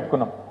బడ్జెట్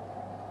పెట్టుకున్నాం.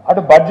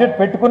 అటు బడ్జెట్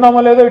పెట్టుకున్నామో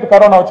లేదో ఇటు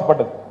కరోనా వచ్చి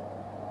పడ్డది.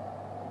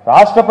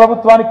 రాష్ట్ర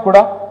ప్రభుత్వానికి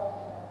కూడా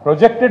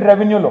ప్రొజెక్టెడ్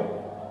రెవెన్యూలో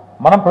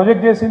మనం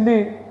ప్రొజెక్ట్ చేసింది,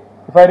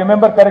 ఇఫ్ ఐ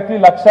రిమెంబర్ కరెక్ట్లీ,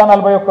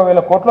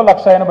 1,41,000 కోట్లు,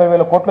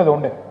 1,80,000 కోట్లు ఏదో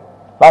ఉండే.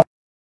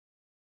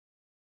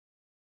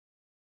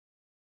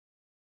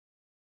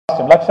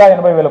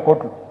 1,80,000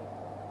 కోట్లు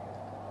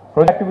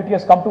ప్రొజెక్టివిటీ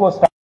Hess come to a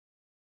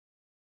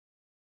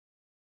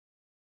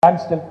stand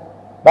still.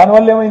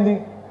 దానివల్ల ఏమైంది?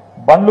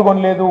 బండ్లు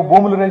కొనలేదు,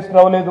 భూములు రిజిస్టర్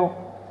అవ్వలేదు,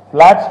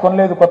 ఫ్లాట్స్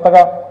కొనలేదు,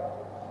 కొత్తగా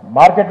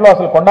మార్కెట్లో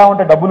అసలు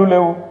కొందామంటే డబ్బులు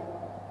లేవు.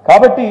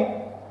 కాబట్టి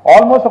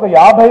ఆల్మోస్ట్ ఒక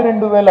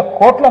 52,000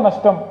 కోట్ల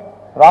నష్టం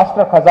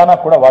రాష్ట్ర ఖజానా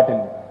కూడా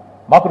వాటిల్లి.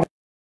 మాకు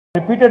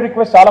రిపీటెడ్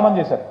రిక్వెస్ట్ చాలా మంది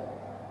చేశారు,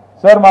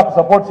 సార్ మాకు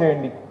సపోర్ట్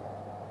చేయండి.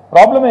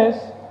 ప్రాబ్లమ్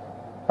ఈస్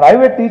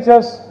ప్రైవేట్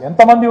టీచర్స్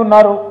ఎంతమంది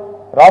ఉన్నారు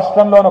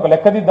రాష్ట్రంలో అని ఒక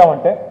లెక్క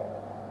దిద్దామంటే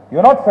యు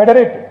నాట్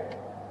ఫెడరేటెడ్.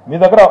 మీ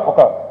దగ్గర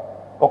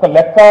ఒక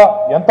లెక్క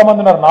ఎంతమంది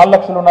ఉన్నారు? 4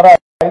 లక్షలు ఉన్నారా,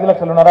 5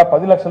 లక్షలు ఉన్నారా,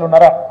 10 లక్షలు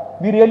ఉన్నారా?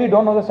 We really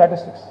don't know the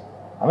statistics.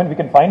 I mean, we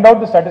can find out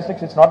the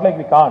statistics, it's not like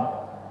we can't,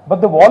 but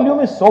the volume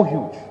is so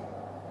huge.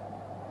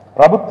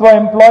 ప్రభుత్వ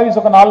ఎంప్లాయీస్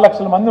ఒక 4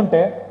 లక్షల మంది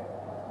ఉంటే,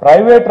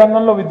 ప్రైవేట్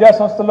రంగంలో విద్యా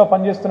సంస్థల్లో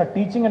పనిచేస్తున్న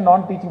teaching and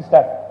non teaching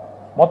staff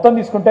మొత్తం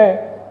తీసుకుంటే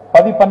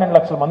 10-12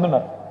 లక్షల మంది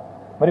ఉన్నారు.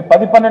 మరి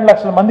 10-12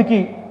 లక్షల మందికి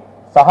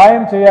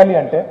సహాయం చేయాలి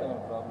అంటే,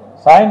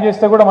 సాయం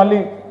చేస్తే కూడా మళ్ళీ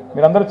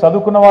మీరందరూ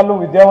చదువుకున్న వాళ్ళు,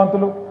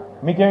 విద్యావంతులు,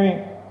 మీకేమి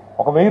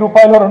ఒక 1,000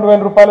 రూపాయలు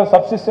 2,000 రూపాయలు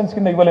సబ్సిస్టెన్స్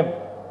కింద ఇవ్వలేము.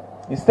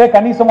 ఇస్తే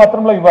కనీసం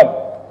మాత్రంలో ఇవ్వాలి.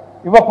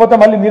 ఇవ్వకపోతే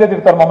మళ్ళీ మీరే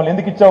తిడతారు మమ్మల్ని,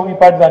 ఎందుకు ఇచ్చావు ఈ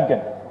పార్టీ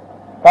దానికని.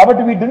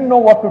 కాబట్టి we didn't know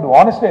what to do.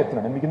 ఆనెస్ట్గా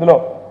చెప్తున్నాను, మీకు ఇందులో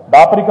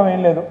దాపరికం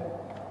ఏం లేదు.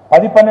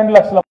 10-12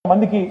 లక్షల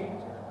మందికి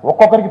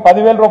ఒక్కొక్కరికి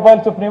 10,000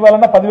 రూపాయలు చొప్పున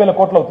ఇవ్వాలన్నా 10,000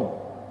 కోట్లు అవుతుంది.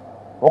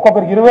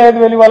 ఒక్కొక్కరికి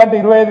 25,000 ఇవ్వాలంటే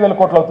 25,000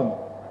 కోట్లు అవుతుంది.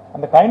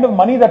 And the kind of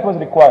money that was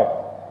required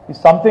is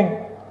something,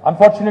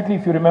 unfortunately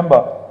if you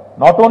remember,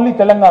 not only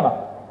Telangana,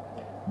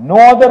 no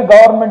other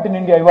government in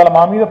India. ఇవాళ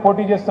మా మీద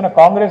పోటీ చేస్తున్న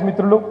కాంగ్రెస్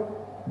మిత్రులు,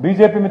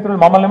 బీజేపీ మిత్రులు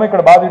మమ్మల్ని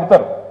ఇక్కడ బాధ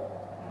ఇడతారు,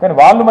 కానీ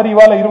వాళ్ళు మరి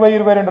ఇవాళ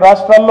 20-22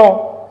 రాష్ట్రాల్లో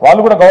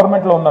వాళ్ళు కూడా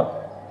గవర్నమెంట్లో ఉన్నారు.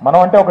 మనం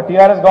అంటే ఒక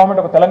టీఆర్ఎస్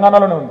గవర్నమెంట్ ఒక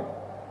తెలంగాణలోనే ఉంది,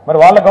 మరి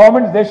వాళ్ళ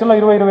గవర్నమెంట్స్ దేశంలో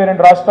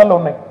 20-22 రాష్ట్రాల్లో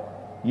ఉన్నాయి.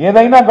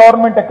 ఏదైనా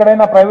గవర్నమెంట్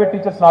ఎక్కడైనా ప్రైవేట్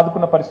టీచర్స్ని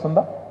ఆదుకున్న పరిస్థితి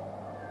ఉందా?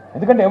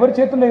 ఎందుకంటే ఎవరి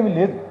చేతుల్లో ఏమీ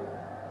లేదు.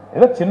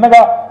 ఏదో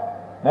చిన్నగా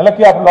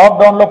నెలకి ఆ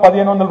లాక్డౌన్లో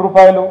 1,500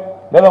 రూపాయలు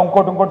లేదా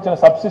ఇంకోటి చిన్న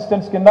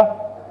సబ్సిస్టెన్స్ కింద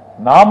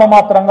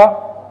నామమాత్రంగా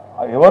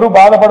ఎవరు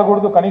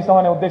బాధపడకూడదు కనీసం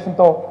అనే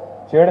ఉద్దేశంతో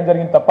చేయడం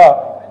జరిగింది తప్ప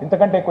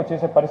ఇంతకంటే ఎక్కువ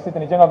చేసే పరిస్థితి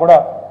నిజంగా కూడా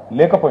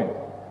లేకపోయింది.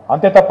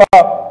 అంతే తప్ప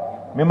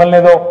మిమ్మల్ని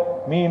ఏదో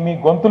మీ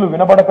గొంతులు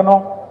వినబడకనో,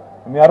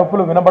 మీ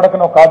అరుపులు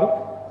వినబడకనో కాదు.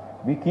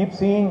 We keep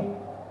seeing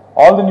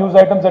all the news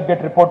items that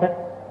get reported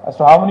as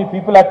to how many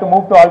people have to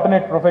move to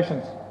alternate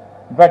professions.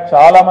 In fact,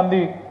 చాలా మంది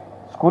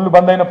స్కూళ్ళు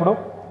బంద్ అయినప్పుడు,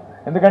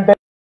 ఎందుకంటే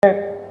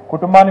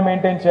కుటుంబాన్ని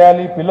మెయింటైన్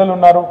చేయాలి, పిల్లలు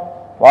ఉన్నారు,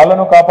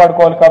 వాళ్ళను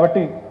కాపాడుకోవాలి.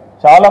 కాబట్టి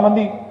చాలా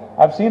మంది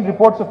I've seen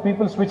reports of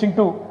people switching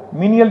to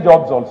menial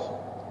jobs also.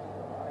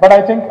 But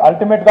I think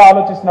ultimately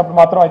ఆలోచిస్తున్నప్పుడు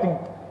మాత్రం I think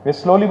we're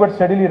slowly but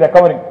steadily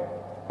recovering.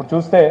 ఇప్పుడు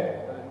చూస్తే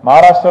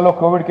మహారాష్ట్రలో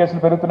కోవిడ్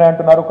కేసులు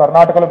పెరుగుతున్నాయంటున్నారు,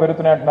 కర్ణాటకలో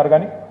పెరుగుతున్నాయంటున్నారు,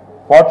 కానీ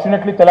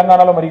ఫార్చునేట్లీ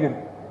తెలంగాణలో మరి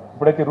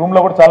ఇప్పుడైతే రూమ్లో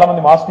కూడా చాలా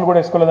మంది మాస్కులు కూడా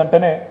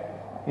వేసుకోలేదంటేనే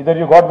either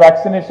you got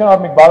vaccination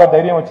are మీకు బాగా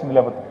ధైర్యం వచ్చింది,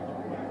 లేకపోతే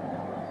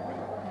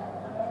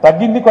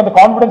తగ్గింది, కొంత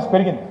కాన్ఫిడెన్స్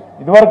పెరిగింది.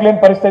 ఇదివరకు లేని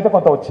పరిస్థితి అయితే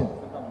కొంత వచ్చింది.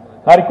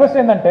 నా రిక్వెస్ట్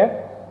ఏంటంటే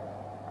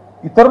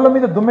ఇతరుల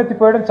మీద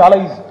దుమ్మెత్తిపోయడం చాలా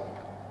ఈజీ.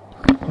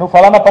 నువ్వు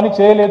ఫలానా పని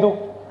చేయలేదు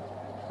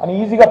అని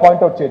ఈజీగా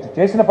పాయింట్అవుట్ చేయొచ్చు.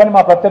 చేసిన పని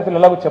మా ప్రత్యర్థులు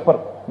ఎలాగో చెప్పరు,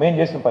 మేము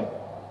చేసిన పని.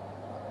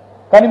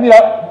 కానీ మీరు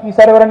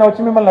ఈసారి ఎవరైనా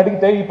వచ్చి మిమ్మల్ని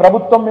అడిగితే ఈ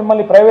ప్రభుత్వం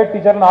మిమ్మల్ని ప్రైవేట్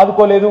టీచర్లను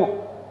ఆదుకోలేదు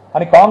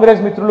అని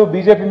కాంగ్రెస్ మిత్రులు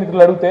బీజేపీ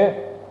మిత్రులు అడిగితే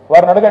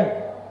వారిని అడగండి.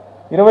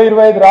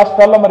 20-25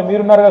 రాష్ట్రాల్లో మరి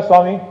మీరున్నారు కదా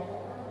స్వామి,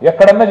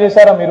 ఎక్కడన్నా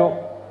చేశారా మీరు?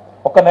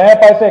 ఒక్క నయా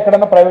పైసా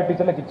ఎక్కడన్నా ప్రైవేట్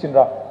టీచర్లకు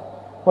ఇచ్చిండ్రా?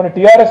 కొన్ని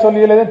టీఆర్ఎస్ వాళ్ళు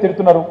ఇవ్వలేదని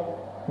తిడుతున్నారు,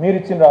 మీరు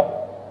ఇచ్చిండ్రా?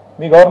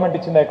 మీ గవర్నమెంట్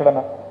ఇచ్చిందా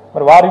ఎక్కడన్నా?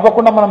 మరి వారు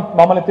ఇవ్వకుండా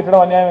మమ్మల్ని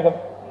తిట్టడం అన్యాయమే కదా.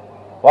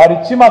 వారు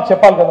ఇచ్చి మాకు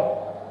చెప్పాలి కదా.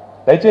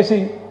 దయచేసి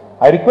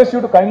I request you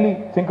to kindly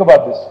think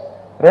about this.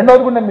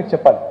 రెండవది కూడా నేను మీకు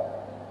చెప్పాలి.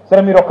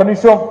 సరే, మీరు ఒక్క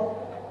నిమిషం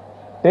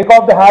take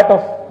off the hat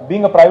of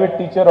being a private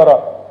teacher are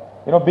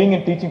being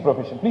in teaching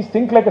profession. Please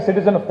think like a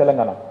citizen of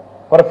Telangana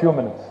for a few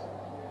minutes.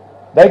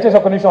 దయచేసి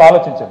ఒక్క నిమిషం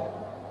ఆలోచించండి.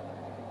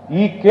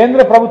 ఈ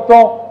కేంద్ర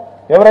ప్రభుత్వం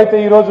ఎవరైతే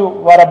ఈరోజు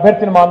వారి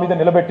అభ్యర్థిని మా మీద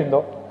నిలబెట్టిందో,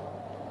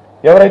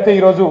 ఎవరైతే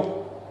ఈరోజు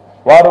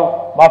వారు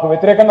మాకు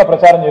వ్యతిరేకంగా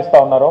ప్రచారం చేస్తూ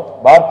ఉన్నారో,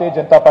 భారతీయ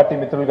జనతా పార్టీ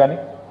మిత్రులు కానీ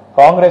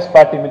కాంగ్రెస్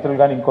పార్టీ మిత్రులు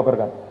కానీ ఇంకొకరు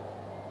కానీ,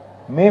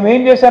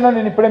 మేమేం చేశానో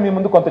నేను ఇప్పుడే మీ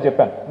ముందు కొంత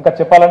చెప్పాను. ఇంకా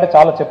చెప్పాలంటే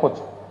చాలా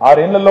చెప్పొచ్చు. 6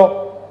 ఏళ్లలో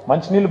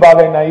మంచినీళ్ళు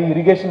బాగైనాయి,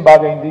 ఇరిగేషన్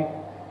బాగైంది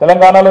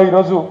తెలంగాణలో.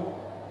 ఈరోజు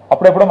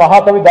అప్పుడెప్పుడు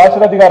మహాకవి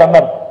దాశరథి గారు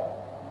అన్నారు,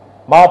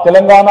 మా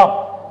తెలంగాణ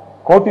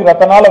కోటి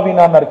రతనాల వీణ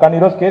అన్నారు. కానీ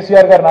ఈరోజు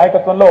కేసీఆర్ గారి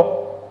నాయకత్వంలో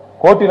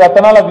కోటి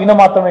రతనాల వీణ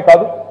మాత్రమే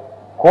కాదు,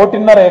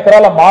 1.5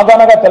 ఎకరాల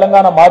మాగాణగా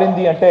తెలంగాణ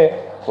మారింది. అంటే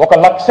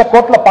 1,00,000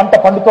 కోట్ల పంట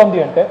పండుతోంది.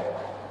 అంటే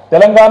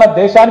తెలంగాణ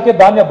దేశానికే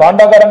ధాన్య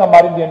భాండాగారంగా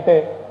మారింది. అంటే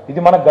ఇది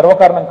మనకు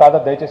గర్వకారణం కాదా?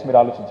 దయచేసి మీరు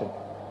ఆలోచించండి.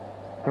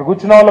 ఇక్కడ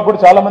కూర్చున్న వాళ్ళకు కూడా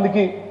చాలా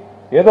మందికి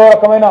ఏదో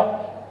రకమైన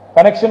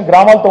కనెక్షన్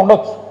గ్రామాలతో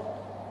ఉండొచ్చు.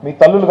 మీ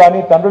తల్లులు కానీ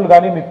తండ్రులు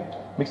కానీ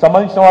మీకు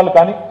సంబంధించిన వాళ్ళు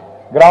కానీ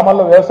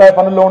గ్రామాల్లో వ్యవసాయ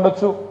పనుల్లో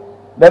ఉండొచ్చు,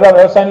 లేదా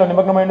వ్యవసాయంలో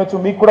నిమగ్నమై ఉండొచ్చు.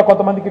 మీకు కూడా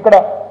కొంతమందికి ఇక్కడ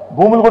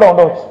భూములు కూడా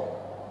ఉండవచ్చు.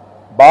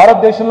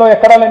 భారతదేశంలో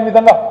ఎక్కడా లేని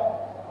విధంగా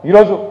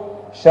ఈరోజు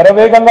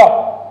శరవేగంగా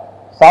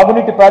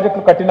సాగునీటి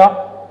ప్రాజెక్టులు కట్టినా,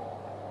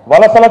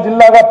 వలసల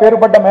జిల్లాగా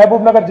పేరుపడ్డ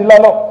మహబూబ్ నగర్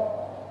జిల్లాలో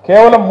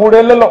కేవలం 3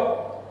 ఏళ్లలో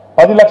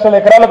 10 లక్షల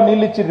ఎకరాలకు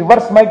నీళ్లు ఇచ్చి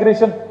రివర్స్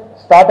మైగ్రేషన్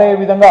స్టార్ట్ అయ్యే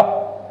విధంగా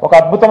ఒక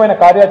అద్భుతమైన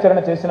కార్యాచరణ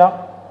చేసిన,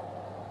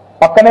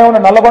 పక్కనే ఉన్న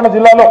నల్లగొండ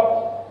జిల్లాలో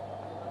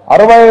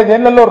 65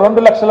 ఏళ్లలో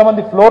 2 లక్షల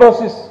మంది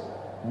ఫ్లోరోసిస్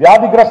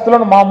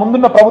వ్యాధిగ్రస్తులను మా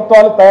ముందున్న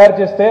ప్రభుత్వాలు తయారు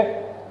చేస్తే,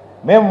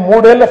 మేము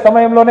 3 ఏళ్ల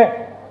సమయంలోనే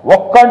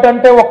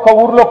ఒక్క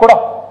ఊర్లో కూడా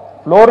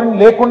ఫ్లోరిన్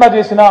లేకుండా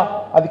చేసినా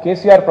అది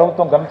కేసీఆర్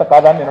ప్రభుత్వం ఘనత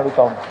కాదా అని నేను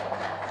అడుగుతా ఉన్నాను.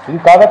 ఇది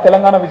కాదా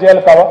తెలంగాణ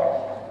విజయాలు కావా?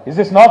 Is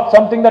this not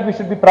something that we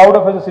should be proud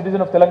of yes a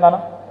citizen of Telangana?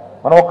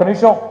 మనం ఒక్క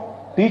నిమిషం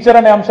టీచర్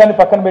అనే అంశాన్ని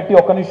పక్కన పెట్టి,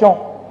 ఒక్క నిమిషం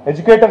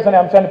ఎడ్యుకేటర్స్ అనే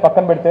అంశాన్ని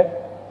పక్కన పెడితే,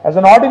 as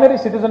an ordinary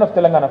citizen of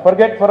Telangana,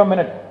 forget for a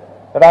minute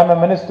that I'm a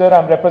minister,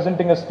 I'm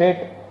representing a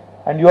state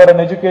and you are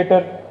an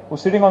educator who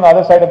sitting on the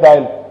other side of the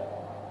I'll.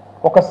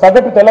 ఒక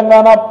సగటు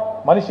తెలంగాణ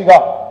మనిషిగా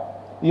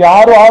ఈ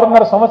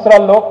 6-6.5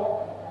 సంవత్సరాల్లో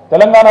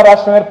తెలంగాణ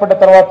రాష్ట్రం ఏర్పడ్డ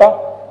తర్వాత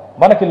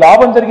మనకి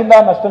లాభం జరిగిందా,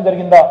 నష్టం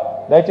జరిగిందా?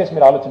 దయచేసి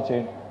మీరు ఆలోచన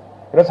చేయండి.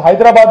 ఈరోజు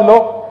హైదరాబాద్లో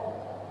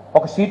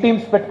ఒక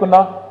టీమ్స్ పెట్టుకున్నా,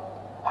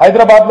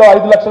 హైదరాబాద్లో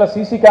 5 లక్షల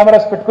సీసీ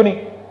కెమెరాస్ పెట్టుకుని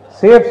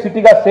సేఫ్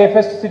సిటీగా,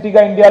 సేఫెస్ట్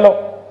సిటీగా ఇండియాలో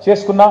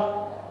చేసుకున్నా,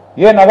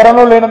 ఏ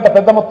నగరంలో లేనంత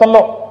పెద్ద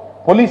మొత్తంలో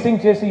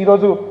పోలీసింగ్ చేసి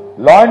ఈరోజు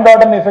లా అండ్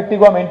ఆర్డర్ని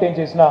ఎఫెక్టివ్గా మెయింటైన్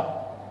చేసినా,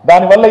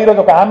 దానివల్ల ఈరోజు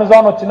ఒక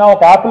అమెజాన్ వచ్చినా,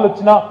 ఒక యాపిల్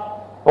వచ్చినా,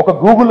 ఒక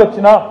గూగుల్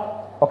వచ్చినా,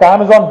 ఒక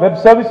అమెజాన్ వెబ్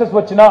సర్వీసెస్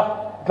వచ్చినా,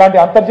 ఇట్లాంటి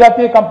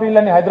అంతర్జాతీయ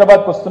కంపెనీలన్నీ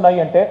హైదరాబాద్కి వస్తున్నాయి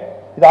అంటే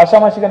ఇది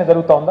ఆషామాషిగానే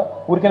జరుగుతూ ఉందా?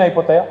 ఊరికేనే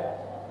అయిపోతాయా?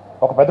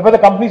 ఒక పెద్ద పెద్ద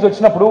కంపెనీస్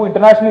వచ్చినప్పుడు,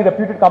 ఇంటర్నేషనల్లీ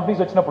రెప్యూటెడ్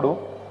కంపెనీస్ వచ్చినప్పుడు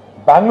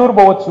బెంగళూరు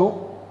పోవచ్చు,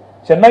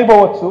 చెన్నై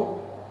పోవచ్చు,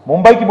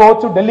 ముంబైకి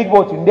పోవచ్చు, ఢిల్లీకి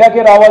పోవచ్చు.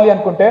 ఇండియాకే రావాలి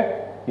అనుకుంటే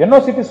ఎన్నో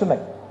సిటీస్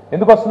ఉన్నాయి.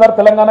 ఎందుకు వస్తున్నారు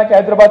తెలంగాణకి,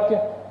 హైదరాబాద్కి?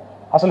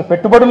 అసలు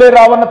పెట్టుబడులే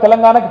రావన్న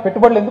తెలంగాణకి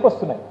పెట్టుబడులు ఎందుకు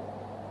వస్తున్నాయి?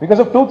 Because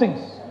of 2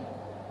 things: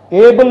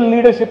 able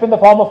leadership in the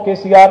form of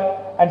KCR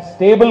and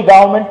stable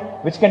government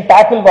which can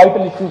tackle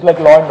vital issues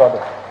like law and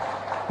order.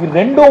 ఈ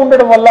రెండు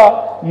ఉండడం వల్ల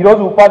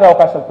ఈరోజు ఉపాధి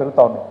అవకాశాలు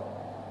పెరుగుతూ ఉన్నాయి.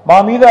 మా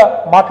మీద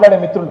మాట్లాడే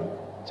మిత్రులు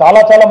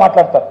చాలా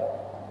మాట్లాడతారు.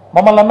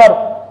 మమ్మల్ని అన్నారు,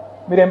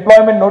 మీరు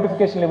ఎంప్లాయ్మెంట్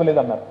నోటిఫికేషన్లు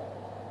ఇవ్వలేదన్నారు.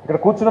 ఇక్కడ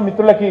కూర్చున్న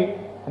మిత్రులకి,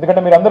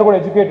 ఎందుకంటే మీరు అందరూ కూడా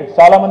ఎడ్యుకేటెడ్,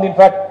 చాలా మంది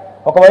ఇన్ఫాక్ట్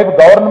ఒకవైపు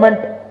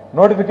గవర్నమెంట్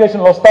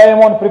నోటిఫికేషన్లు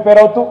వస్తాయేమో అని ప్రిపేర్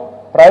అవుతూ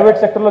ప్రైవేట్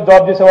సెక్టర్లో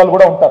జాబ్ చేసే వాళ్ళు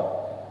కూడా ఉంటారు.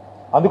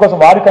 అందుకోసం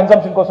వారి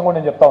కన్సంప్షన్ కోసం కూడా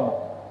నేను చెప్తా ఉన్నాను.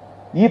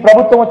 ఈ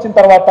ప్రభుత్వం వచ్చిన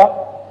తర్వాత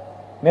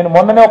నేను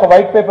మొన్ననే ఒక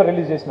వైట్ పేపర్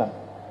రిలీజ్ చేసినాను,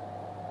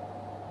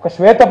 ఒక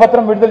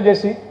శ్వేతపత్రం విడుదల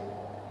చేసి,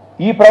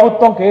 ఈ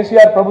ప్రభుత్వం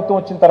కేసీఆర్ ప్రభుత్వం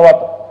వచ్చిన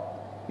తర్వాత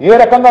ఏ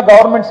రకంగా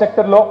గవర్నమెంట్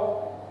సెక్టర్లో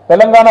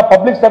తెలంగాణ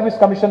పబ్లిక్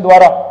సర్వీస్ కమిషన్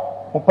ద్వారా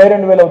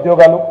 32,000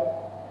 ఉద్యోగాలు,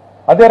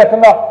 అదే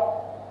రకంగా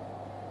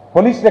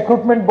పోలీస్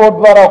రిక్రూట్మెంట్ బోర్డు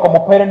ద్వారా ఒక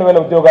 32,000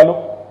 ఉద్యోగాలు,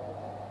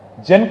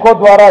 జెన్కో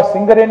ద్వారా,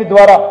 సింగరేణి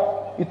ద్వారా,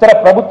 ఇతర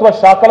ప్రభుత్వ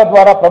శాఖల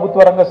ద్వారా, ప్రభుత్వ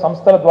రంగ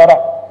సంస్థల ద్వారా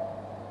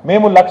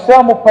మేము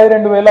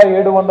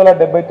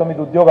 132,779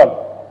 ఉద్యోగాలు,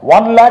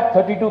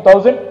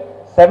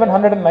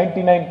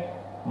 1,32,799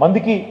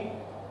 మందికి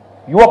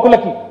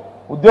యువకులకి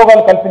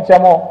ఉద్యోగాలు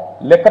కల్పించామో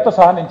లెక్కతో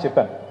సహా నేను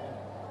చెప్పాను.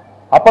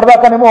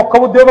 అప్పటిదాకానేమో ఒక్క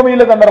ఉద్యోగం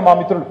ఇవ్వలేదన్నారు మా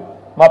మిత్రులు,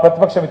 మా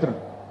ప్రతిపక్ష మిత్రులు.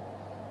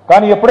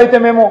 కానీ ఎప్పుడైతే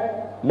మేము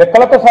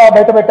లెక్కలతో సహా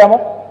బయట పెట్టామో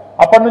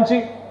అప్పటి నుంచి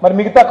మరి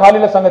మిగతా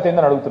ఖాళీల సంగతి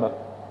ఏందని అడుగుతున్నారు.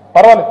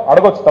 పర్వాలేదు,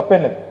 అడగొచ్చు,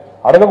 తప్పేం లేదు.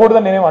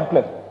 అడగకూడదని నేనేం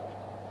అంటలేదు.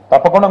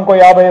 తప్పకుండా ఇంకో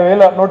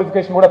 50,000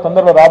 నోటిఫికేషన్ కూడా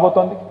తొందరలో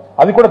రాబోతోంది,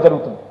 అది కూడా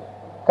జరుగుతుంది.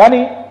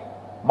 కానీ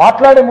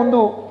మాట్లాడే ముందు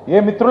ఏ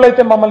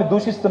మిత్రులైతే మమ్మల్ని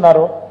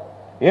దూషిస్తున్నారో,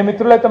 ఏ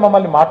మిత్రులైతే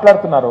మమ్మల్ని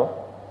మాట్లాడుతున్నారో,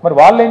 మరి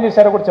వాళ్ళు ఏం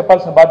చేశారో కూడా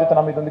చెప్పాల్సిన బాధ్యత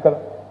నా మీద ఉంది కదా.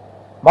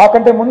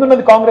 మాకంటే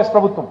ముందున్నది కాంగ్రెస్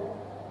ప్రభుత్వం,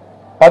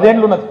 10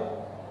 ఏళ్ళు ఉన్నది.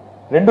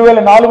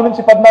 2004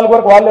 నుంచి 14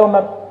 వరకు వాళ్ళే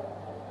ఉన్నారు.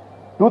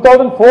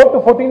 2004 to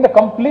 14 the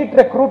complete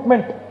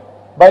recruitment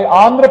by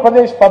Andhra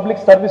Pradesh Public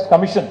Service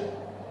Commission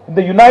in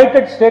the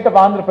United State of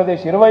Andhra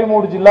Pradesh,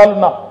 23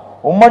 జిల్లాలున్న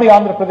ఉమ్మడి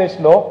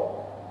ఆంధ్రప్రదేశ్లో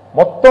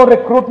మొత్తం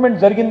రిక్రూట్మెంట్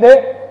జరిగిందే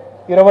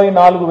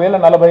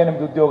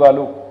 24,048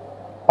 ఉద్యోగాలు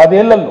 10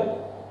 ఏళ్లలో.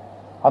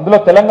 అందులో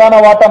తెలంగాణ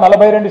వాటా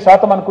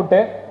 42% అనుకుంటే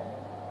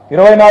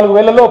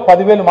 24,000లో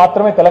 10,000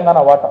 మాత్రమే తెలంగాణ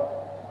వాటా.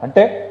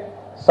 అంటే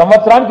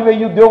సంవత్సరానికి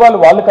 1000 ఉద్యోగాలు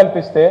వాళ్ళు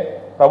కల్పిస్తే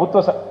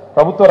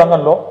ప్రభుత్వ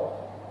రంగంలో,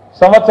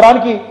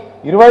 సంవత్సరానికి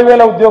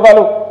 20,000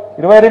 ఉద్యోగాలు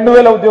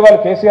 22,000 ఉద్యోగాలు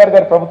కేసీఆర్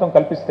గారి ప్రభుత్వం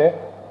కల్పిస్తే,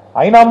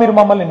 అయినా మీరు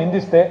మమ్మల్ని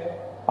నిందిస్తే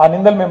ఆ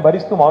నిందలు మేము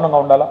భరిస్తూ మౌనంగా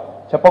ఉండాలా?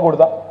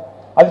 చెప్పకూడదా?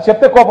 అది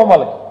చెప్తే కోపం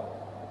వాళ్ళకి.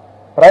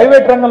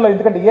 ప్రైవేట్ రంగంలో,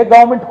 ఎందుకంటే ఏ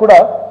గవర్నమెంట్ కూడా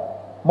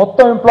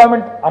మొత్తం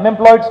ఎంప్లాయ్మెంట్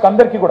అన్ఎంప్లాయిడ్స్కి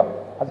అందరికీ కూడా,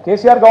 అది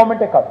కేసీఆర్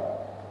గవర్నమెంటే కాదు,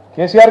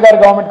 కేసీఆర్ గారి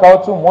గవర్నమెంట్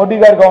కావచ్చు, మోడీ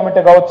గారి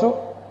గవర్నమెంటే కావచ్చు,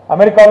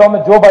 అమెరికాలో ఉన్న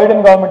జో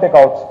బైడెన్ గవర్నమెంటే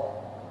కావచ్చు,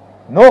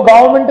 no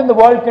government in the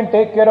world can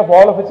take care of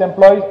all of its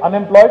employees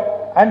unemployed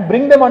and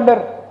bring them under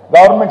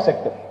government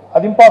sector.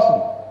 అది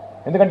ఇంపాసిబుల్.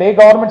 ఎందుకంటే ఏ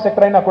గవర్నమెంట్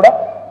సెక్టర్ అయినా కూడా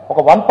ఒక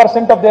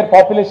 1% ఆఫ్ దేర్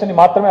పాపులేషన్ ని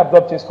మాత్రమే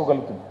అబ్జర్వ్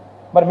చేసుకోగలుగుతుంది.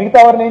 మరి మిగతా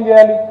వారిని ఏం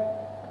చేయాలి?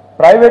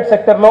 ప్రైవేట్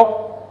సెక్టర్లో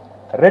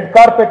రెడ్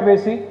కార్పెట్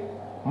వేసి,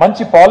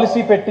 మంచి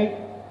పాలసీ పెట్టి,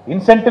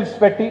 ఇన్సెంటివ్స్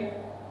పెట్టి,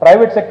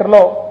 ప్రైవేట్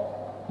సెక్టర్లో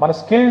మన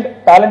స్కిల్డ్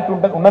టాలెంట్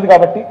ఉన్నది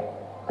కాబట్టి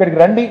ఇక్కడికి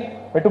రండి,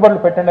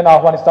 పెట్టుబడులు పెట్టండి అని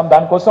ఆహ్వానిస్తాం.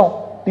 దానికోసం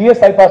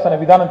టీఎస్ ఐపాస్ అనే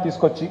విధానం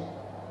తీసుకొచ్చి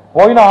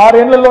పోయిన 6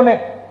 ఏళ్లలోనే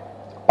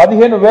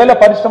 15,000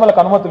 పరిశ్రమలకు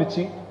అనుమతులు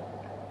ఇచ్చి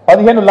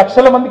 15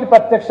 లక్షల మందికి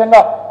ప్రత్యక్షంగా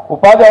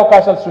ఉపాధి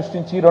అవకాశాలు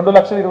సృష్టించి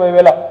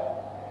 2,20,000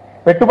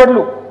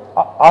 పెట్టుబడులు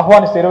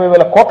ఆహ్వానిస్తే,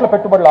 20,000 కోట్ల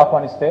పెట్టుబడులు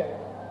ఆహ్వానిస్తే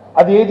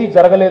అది ఏది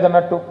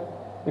జరగలేదన్నట్టు,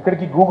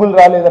 ఇక్కడికి గూగుల్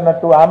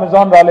రాలేదన్నట్టు,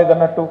 అమెజాన్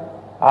రాలేదన్నట్టు,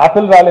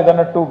 యాపిల్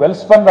రాలేదన్నట్టు,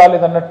 వెల్స్పన్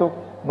రాలేదన్నట్టు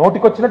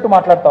నోటికొచ్చినట్టు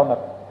మాట్లాడుతూ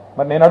ఉన్నారు.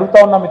 మరి నేను అడుగుతా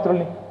ఉన్నా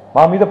మిత్రుల్ని,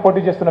 మా మీద పోటీ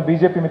చేస్తున్న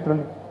బీజేపీ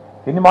మిత్రుల్ని,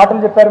 ఎన్ని మాటలు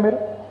చెప్పారు మీరు?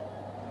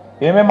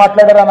 ఏమేం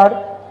మాట్లాడారు అన్నాడు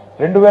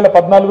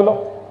 2014లో?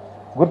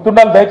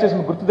 గుర్తుండాలి, దయచేసి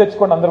గుర్తు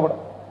తెచ్చుకోండి అందరూ కూడా.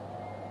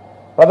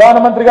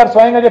 ప్రధానమంత్రి గారు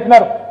స్వయంగా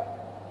చెప్పినారు.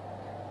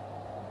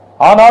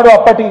 ఆనాడు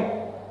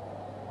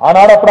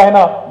అప్పుడు ఆయన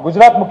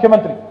గుజరాత్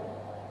ముఖ్యమంత్రి,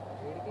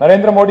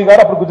 నరేంద్ర మోడీ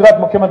గారు అప్పుడు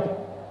గుజరాత్ ముఖ్యమంత్రి.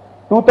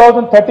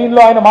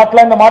 2013లో ఆయన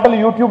మాట్లాడిన మాటలు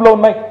యూట్యూబ్లో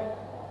ఉన్నాయి,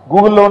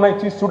 గూగుల్లో ఉన్నాయి,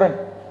 చూసి చూడండి.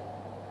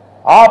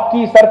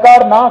 ఆప్కి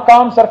సర్కార్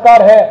నాకాం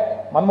సర్కార్ హై,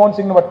 మన్మోహన్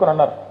సింగ్ ని పట్టుకుని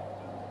అన్నారు.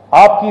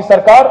 ఆప్కి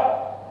సర్కార్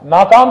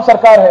नाकाम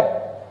सरकार है,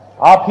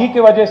 आप ही की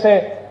वजह से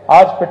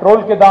आज पेट्रोल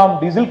के दाम,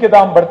 डीजल के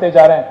दाम बढ़ते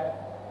जा रहे हैं.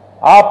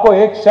 आपको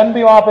एक क्षण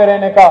भी वहां पे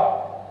रहने का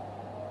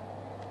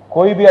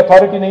कोई भी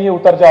अथॉरिटी नहीं है,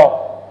 उतर जाओ,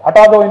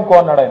 हटा दो इनको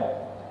అన్నాడు ఆయన.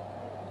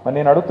 మరి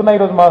నేను అడుగుతున్నా,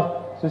 ఈరోజు మా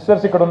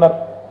సిస్టర్స్ ఇక్కడ ఉన్నారు,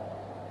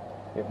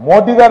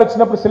 మోదీ గారు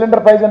వచ్చినప్పుడు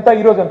సిలిండర్ ప్రైస్ ఎంత,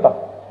 ఈ రోజు ఎంత?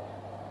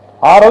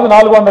 ఆ రోజు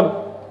 400,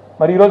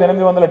 మరి ఈరోజు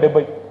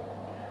 870.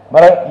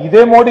 మరి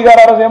ఇదే మోడీ గారు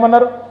ఆ రోజు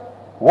ఏమన్నారు?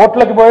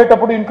 ఓట్లకి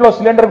పోయేటప్పుడు ఇంట్లో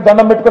సిలిండర్కి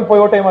దండం పెట్టుకొని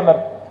పోయి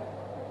ఓటేయమన్నారు.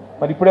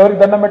 మరి ఇప్పుడు ఎవరికి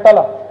దండం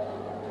పెట్టాలా?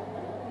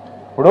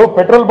 ఇప్పుడు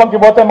పెట్రోల్ బంక్కి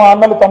పోతే, మా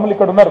అన్నలు తమ్ముళ్ళు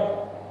ఇక్కడ ఉన్నారు,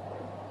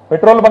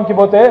 పెట్రోల్ బంక్కి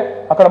పోతే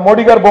అక్కడ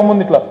మోడీ గారు బొమ్మ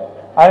ఉంది, ఇట్లా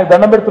ఆయన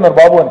దండం పెడుతున్నారు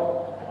బాబు అని.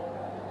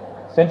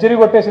 సెంచరీ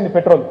కొట్టేసింది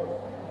పెట్రోల్.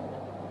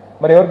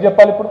 మరి ఎవరికి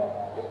చెప్పాలి ఇప్పుడు?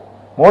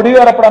 మోడీ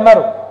గారు అప్పుడు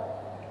అన్నారు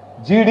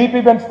జీడిపి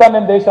పెంచుతాను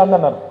నేను దేశాన్ని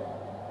అన్నారు.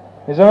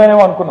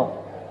 నిజమేనేమో అనుకున్నాం.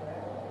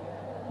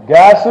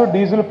 గ్యాస్,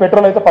 డీజిల్,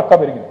 పెట్రోల్ అయితే పక్కా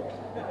పెరిగింది,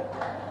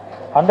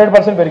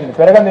 100% పెరిగింది,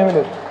 పెరగంది ఏమీ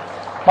లేదు.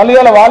 మళ్ళీ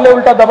ఇలా వాళ్ళే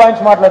ఉల్టా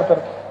దబాయించి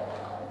మాట్లాడతారు,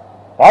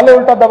 వాళ్ళే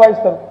ఉల్టా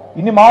దబాయిస్తారు.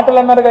 ఇన్ని మాటలు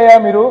అన్నారు కదా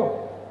మీరు,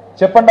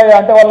 చెప్పండి అయ్యా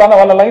అంటే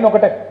వాళ్ళ లైన్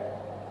ఒకటే,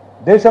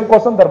 దేశం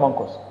కోసం ధర్మం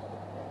కోసం.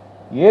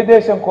 ఏ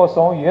దేశం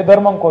కోసం, ఏ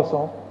ధర్మం కోసం?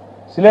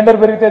 సిలిండర్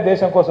పెరిగితే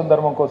దేశం కోసం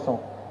ధర్మం కోసం,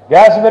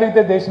 గ్యాస్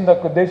పెరిగితే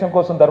దేశం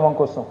కోసం ధర్మం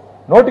కోసం,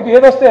 నోటికి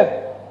ఏదొస్తే అది.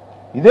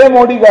 ఇదే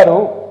మోడీ గారు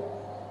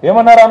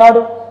ఏమన్నారు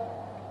అన్నాడు,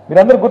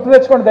 మీరందరూ గుర్తు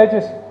తెచ్చుకోండి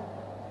దయచేసి.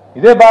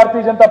 ఇదే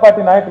భారతీయ జనతా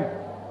పార్టీ నాయకులు,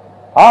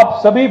 आप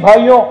सभी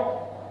भाइयों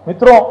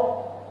मित्रों,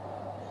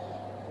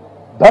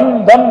 धन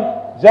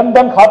जन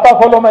धन खाता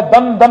खोलो, मैं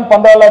धन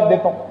 15 लाख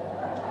देता हूं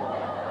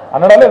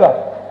అన్నాడా లేదా?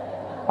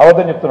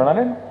 అబద్ధం చెప్తున్నానా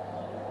నేను?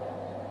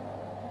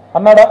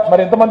 అన్నాడా?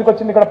 మరి ఎంతమందికి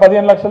వచ్చింది ఇక్కడ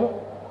 15 లక్షలు?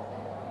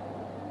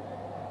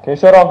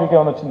 కేశవరావుకి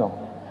ఏమైనా వచ్చిందో?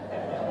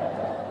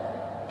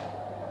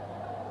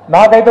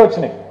 నాకైతే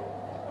వచ్చినాయి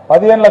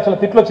 15 లక్షల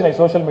తిట్లు వచ్చినాయి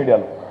సోషల్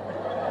మీడియాలో.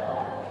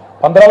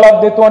 15 లాख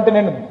దేతూ అంటే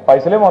నేను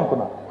పైసలేమో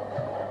అనుకున్నా.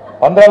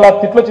 15 లాख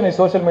తిట్లు వచ్చినాయి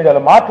సోషల్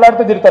మీడియాలో.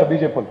 మాట్లాడితే తిడతారు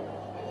బీజేపీలు.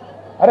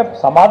 అరే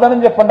సమాధానం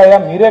చెప్పండి అయ్యా,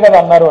 మీరే కదా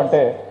అన్నారు అంటే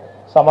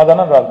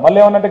సమాధానం రాదు. మళ్ళీ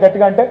ఏమన్నంటే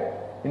గట్టిగా అంటే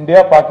India,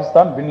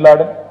 Pakistan, bin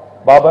Laden,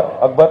 Babur,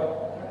 Akbar.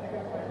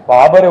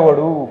 Babur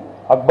ఎవడు,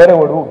 అక్బర్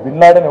ఎవడు, బిన్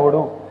లాడెన్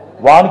ఎవడు,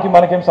 వానికి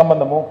మనకేం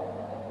సంబంధము?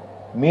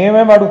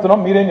 మేమేం అడుగుతున్నాం,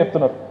 మీరేం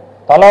చెప్తున్నారు?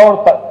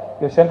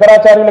 ఇక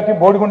శంకరాచార్యులకి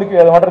బోడిగుండికి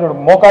ఏమంటారు చూడు,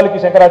 మోకాలికి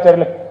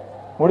శంకరాచార్యులకి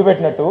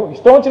ముడిపెట్టినట్టు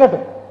ఇష్టం వచ్చినట్టు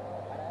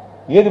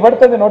ఏది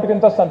పడుతుంది నోటికి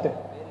ఎంత వస్తుంది అంతే.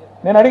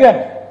 నేను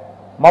అడిగాను,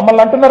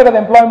 మమ్మల్ని అంటున్నారు కదా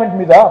ఎంప్లాయ్మెంట్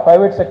మీద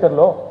ప్రైవేట్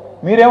సెక్టర్లో,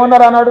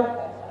 మీరేమన్నారు అన్నాడు,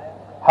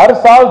 హర్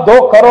సాల్ 2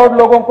 కరోడ్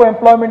లోగోంకు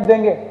ఎంప్లాయ్మెంట్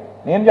దేంగే.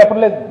 నేను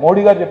చెప్పలేదు,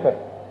 మోడీ గారు చెప్పారు.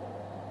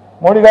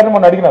 మోడీ గారిని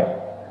మొన్న అడిగినారు,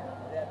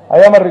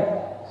 అయ్యా మరి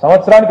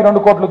సంవత్సరానికి 2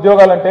 కోట్ల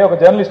ఉద్యోగాలంటే ఒక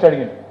జర్నలిస్ట్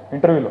అడిగింది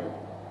ఇంటర్వ్యూలో,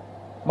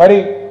 మరి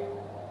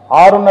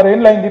 6.5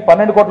 ఏళ్ళు అయింది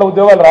 12 కోట్ల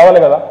ఉద్యోగాలు రావాలి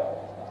కదా,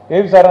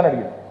 ఏవి సార్ అని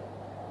అడిగింది.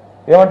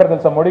 ఏమంటారు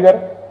తెలుసా మోడీ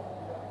గారు,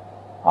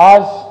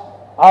 आज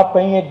आप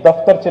कहीं एक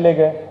दफ्तर चले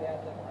गए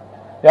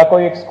या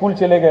कोई एक स्कूल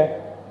चले गए,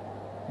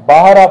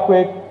 बाहर आपको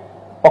एक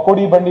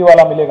पकौड़ी बंडी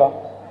वाला मिलेगा,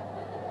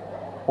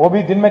 वो भी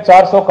दिन में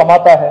 400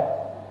 कमाता है,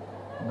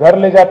 घर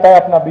ले जाता है,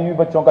 अपना बीवी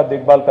बच्चों का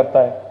देखभाल करता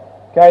है,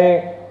 क्या ये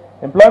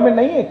एम्प्लॉयमेंट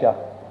नहीं है क्या?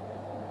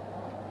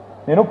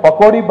 నేను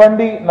పకోడీ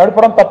బండి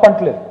నడపడం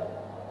తప్పంటలేదు,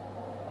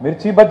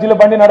 మిర్చి బజ్జీల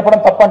బండి నడపడం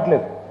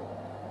తప్పంటలేదు,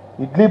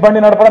 ఇడ్లీ బండి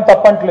నడపడం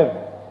తప్పంటలేదు,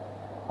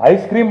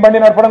 ఐస్ క్రీమ్ బండి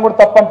నడపడం కూడా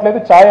తప్పంటలేదు,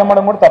 ఛాయ్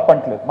అమ్మడం కూడా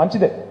తప్పంటలేదు,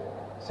 మంచిదే.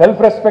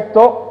 సెల్ఫ్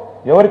రెస్పెక్ట్తో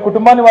ఎవరి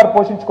కుటుంబాన్ని వారు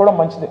పోషించుకోవడం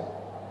మంచిదే.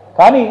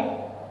 కానీ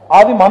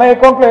అది మన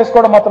అకౌంట్లో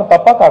వేసుకోవడం మాత్రం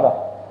తప్ప కాదా?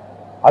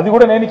 అది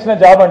కూడా నేను ఇచ్చిన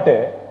జాబ్ అంటే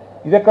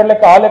ఇది ఎక్కడ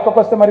లెక్క, ఆ లెక్కకు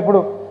వస్తే మరి ఇప్పుడు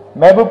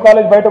మహబూబ్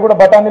కాలేజ్ బయట కూడా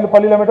బఠానీలు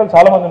పల్లీలు అమ్మేటోళ్ళు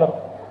చాలా మంది ఉన్నారు,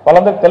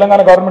 వాళ్ళందరికీ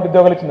తెలంగాణ గవర్నమెంట్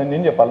ఉద్యోగాలు ఇచ్చిందని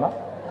నేను చెప్పాలనా?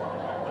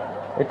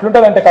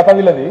 ఎట్లుంటుందంటే కథ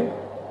వీళ్ళది,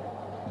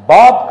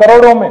 బాత్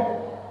కరోడో మే,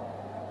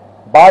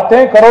 బాతే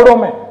కరోడో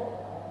మే,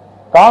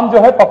 కామ్ జో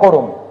హై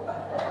పకోడో మే.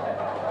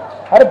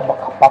 అరే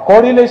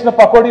పకోడీలు వేసిన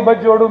పకోడీ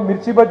బజ్జోడు,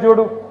 మిర్చి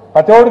బజ్జోడు,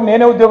 ప్రతివాడికి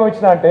నేనే ఉద్యోగం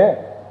ఇచ్చిన అంటే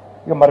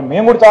ఇక మరి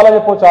మేము కూడా చాలా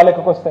చెప్పవచ్చు, చాలా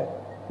లెక్కకు వస్తాయి.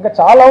 ఇంకా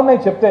చాలా ఉన్నాయి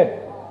చెప్తే.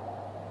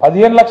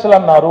 15 లక్షలు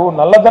అన్నారు,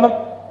 నల్లధనం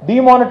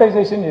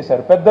డిమానిటైజేషన్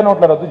చేశారు, పెద్ద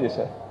నోట్ల రద్దు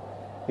చేశారు.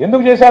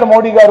 ఎందుకు చేశారు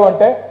మోడీ గారు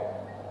అంటే,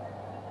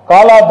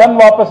 కాలా ధన్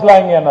వాపస్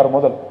లాయింగి అన్నారు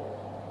మొదలు.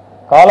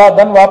 కాలా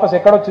ధన్ వాపస్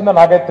ఎక్కడొచ్చిందో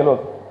నాకైతే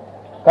తెలియదు,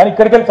 కానీ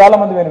ఇక్కడికి వెళ్ళి చాలా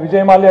మంది వేయండు,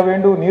 విజయ్ మాల్యా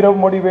వేయండు, నీరవ్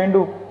మోడీ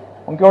వేయండు,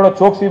 ఇంకెవడో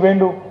చోక్సీ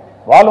వేయండు,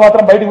 వాళ్ళు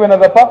మాత్రం బయటికి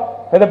పోయినారు తప్ప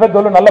పెద్ద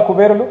పెద్దోళ్ళు నల్ల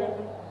కుబేరులు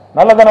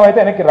నల్లధనం అయితే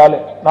వెనక్కి రాలే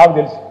నాకు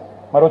తెలుసు.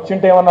 మరి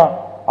వచ్చింటే ఏమన్నా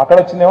అక్కడ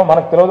వచ్చిందేమో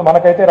మనకు తెలియదు,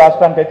 మనకైతే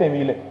రాష్ట్రానికైతే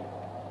ఏమీ లే.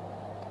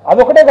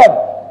 అదొకటే కాదు,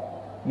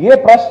 ఏ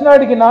ప్రశ్న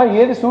అడిగినా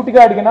ఏది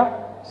సూటిగా అడిగినా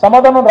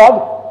సమాధానం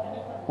రాదు,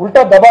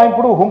 ఉల్టా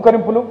దబాయింపుడు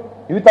హుంకరింపులు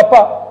ఇవి తప్ప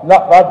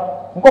రాదు.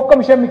 ఇంకొక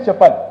విషయం మీకు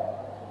చెప్పాలి,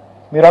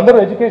 మీరందరూ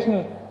ఎడ్యుకేషన్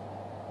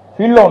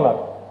ఫీల్డ్లో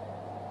ఉన్నారు.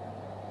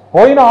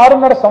 పోయిన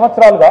 6.5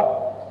 సంవత్సరాలుగా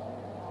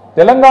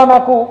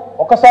తెలంగాణకు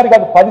ఒకసారి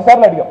కాదు 10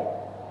 సార్లు అడిగాం.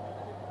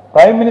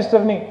 ప్రైమ్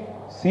మినిస్టర్ని,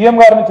 సీఎం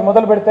గారి నుంచి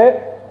మొదలు పెడితే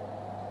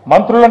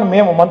మంత్రులను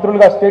మేము,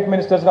 మంత్రులుగా స్టేట్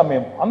మినిస్టర్స్గా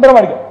మేము అందరం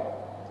అడిగాం,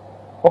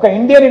 ఒక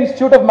ఇండియన్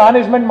ఇన్స్టిట్యూట్ ఆఫ్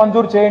మేనేజ్మెంట్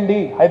మంజూరు చేయండి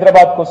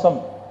హైదరాబాద్ కోసం,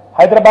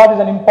 Hyderabad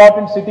is an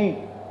important city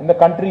in the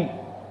country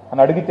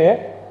అని అడిగితే,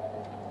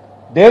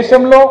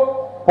 దేశంలో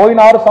పోయిన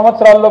 6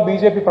 సంవత్సరాల్లో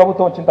బీజేపీ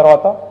ప్రభుత్వం వచ్చిన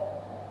తర్వాత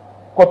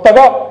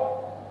కొత్తగా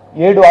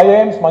 7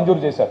 ఐఐఎంస్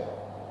మంజూరు చేశారు.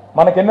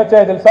 మనకెన్ని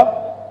వచ్చాయో తెలుసా?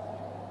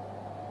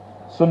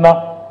 0.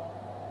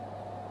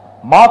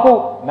 మాకు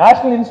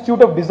నేషనల్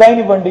ఇన్స్టిట్యూట్ ఆఫ్ డిజైన్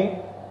ఇవ్వండి,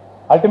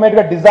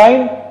 అల్టిమేట్గా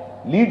design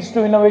leads to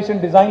innovation,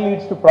 design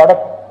leads to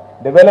product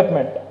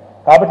development,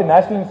 కాబట్టి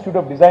నేషనల్ ఇన్స్టిట్యూట్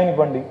ఆఫ్ డిజైన్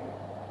ఇవ్వండి.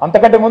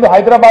 అంతకంటే ముందు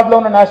హైదరాబాద్లో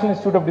ఉన్న నేషనల్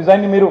ఇన్స్టిట్యూట్ ఆఫ్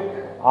డిజైన్ని మీరు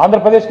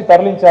ఆంధ్రప్రదేశ్కి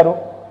తరలించారు,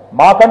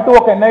 మాకంటూ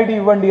ఒక ఎన్ఐడి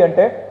ఇవ్వండి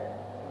అంటే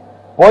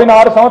పోయిన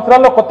 6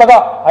 సంవత్సరాల్లో కొత్తగా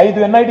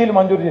 5 ఎన్ఐడీలు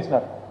మంజూరు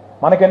చేసినారు.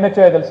 మనకి ఎన్ని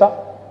వచ్చాయో తెలుసా?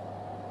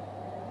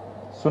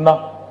 0.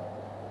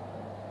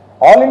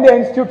 ఆల్ ఇండియా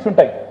ఇన్స్టిట్యూట్స్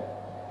ఉంటాయి,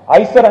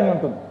 ఐసర్ అని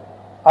ఉంటుంది,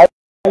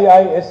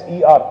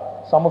 IISER,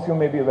 some of you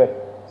may be aware,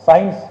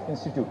 science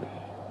institute.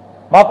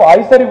 మాకు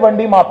ఐసర్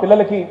ఇవ్వండి, మా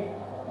పిల్లలకి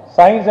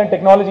సైన్స్ అండ్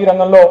టెక్నాలజీ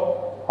రంగంలో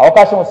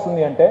అవకాశం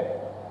వస్తుంది అంటే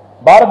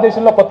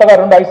భారతదేశంలో కొత్తగా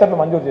 2 ఐసర్లు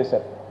మంజూరు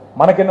చేశారు.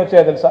 మనకెన్ని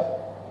వచ్చాయో తెలుసా?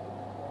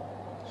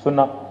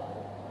 0.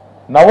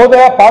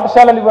 నవోదయ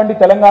పాఠశాలలు ఇవ్వండి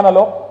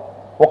తెలంగాణలో,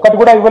 ఒక్కటి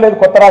కూడా ఇవ్వలేదు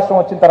కొత్త రాష్ట్రం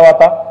వచ్చిన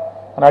తర్వాత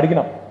అని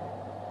అడిగినాం.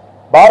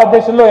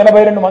 భారతదేశంలో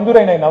 82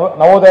 మంజూరైనాయి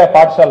నవోదయ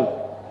పాఠశాలలు.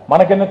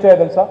 మనకెన్ని వచ్చాయో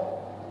తెలుసా?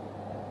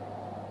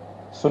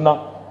 0.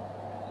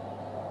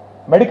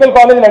 మెడికల్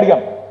కాలేజీలు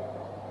అడిగాం,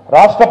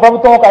 రాష్ట్ర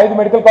ప్రభుత్వం ఒక 5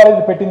 మెడికల్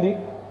కాలేజీలు పెట్టింది,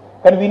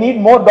 కానీ we need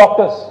more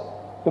doctors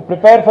to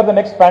prepare for the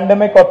next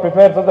pandemic are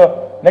prepare for the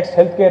next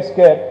health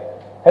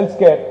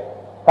care.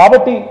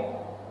 కాబట్టి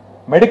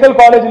మెడికల్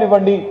కాలేజీలు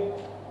ఇవ్వండి,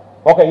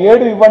 ఒక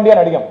 7 ఇవ్వండి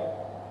అని అడిగాం.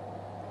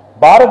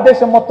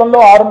 భారతదేశం మొత్తంలో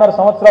 6.5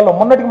 సంవత్సరాల్లో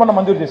మొన్నటికి మొన్న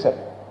మంజూరు చేశారు.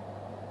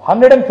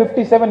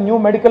 157 new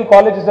medical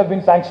colleges have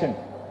been sanction.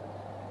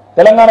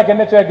 తెలంగాణకి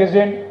ఎన్ని వచ్చాయో గెస్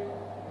చేయండి.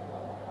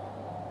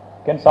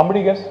 Can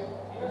somebody guess?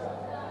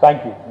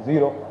 Thank you.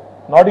 0.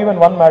 Not even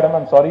 1 madam,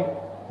 I'm sorry,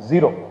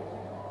 0.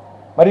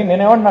 మరి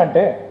నేనేమన్నా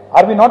అంటే,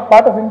 are we not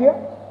part of India?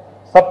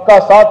 సబ్కా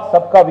సాత్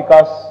సబ్కా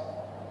Vikas,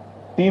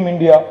 team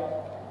India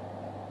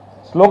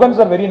slogans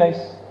are very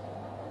nice.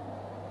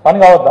 పని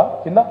కావద్దా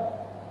కింద?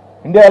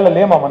 ఇండియాలో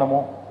లేమా మనము?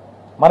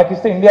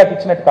 మనకిస్తే ఇండియాకి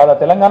ఇచ్చినట్టు కాదా?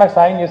 తెలంగాణకు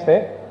సాయం చేస్తే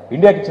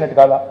ఇండియాకి ఇచ్చినట్టు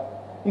కాదా?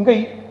 ఇంకా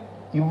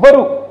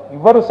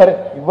ఇవ్వరు సరే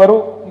ఇవ్వరు,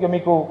 ఇక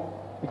మీకు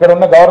ఇక్కడ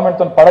ఉన్న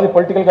గవర్నమెంట్తో పడది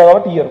పొలిటికల్గా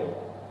కాబట్టి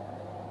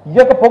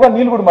ఇయ్యకపోగా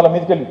నీళ్ళు కూడా మళ్ళీ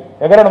మీదకెళ్ళి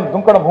ఎగరడం,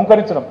 దుంకడం,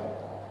 హుంకరించడం.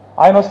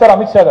 ఆయన వస్తారు,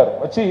 అమిత్ షా గారు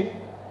వచ్చి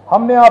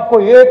हमने आपको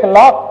 1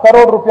 लाख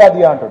करोड़ रुपया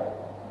दिया अंటాడు.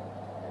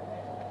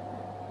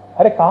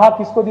 अरे कहां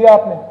किसको दिया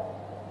आपने?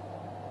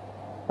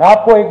 मैं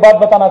आपको एक बात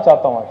बताना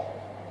चाहता हूं. आज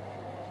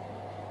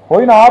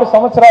పోయిన 6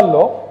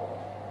 సంవత్సరాల్లో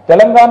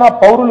తెలంగాణ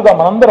పౌరులుగా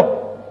మనందరం,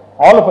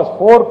 all of us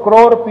 4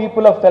 crore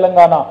people of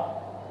Telangana,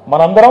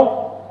 మనందరం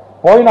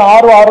పోయిన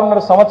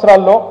 6-6.5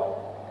 సంవత్సరాల్లో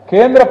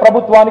కేంద్ర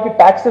ప్రభుత్వానికి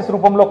ట్యాక్సెస్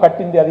రూపంలో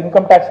కట్టింది, అది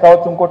ఇన్కమ్ ట్యాక్స్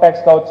కావచ్చు, ఇంకో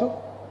ట్యాక్స్ కావచ్చు,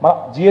 మన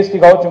జీఎస్టీ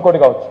కావచ్చు, ఇంకోటి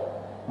కావచ్చు,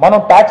 మనం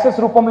ట్యాక్సెస్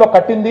రూపంలో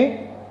కట్టింది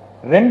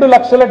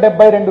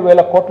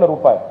 2,72,000 కోట్ల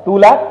రూపాయలు.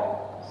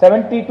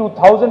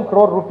 2,72,000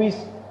 crore rupees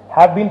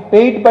have been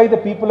paid by the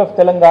people of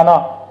Telangana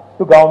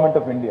to government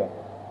of India.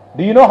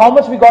 Do you know how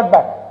much we got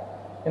back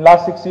in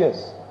last 6 years?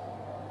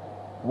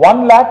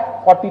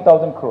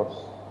 1,40,000 crores.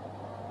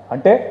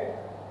 అంటే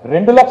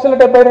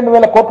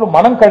 2,72,000 కోట్లు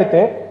మనం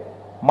కడితే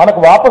మనకు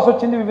వాపసు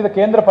వచ్చింది వివిధ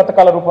కేంద్ర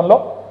పథకాల రూపంలో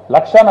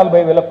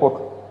 1,40,000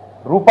 కోట్లు.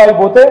 రూపాయి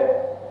పోతే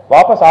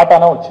వాపస్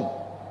ఆటానా వచ్చింది.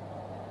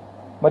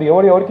 మరి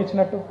ఎవరికి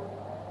ఇచ్చినట్టు?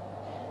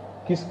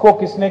 किसको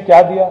किसने क्या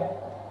दिया?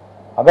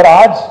 अगर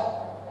आज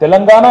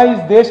तेलंगाना इस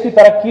देश की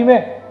तरक्की में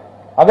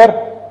अगर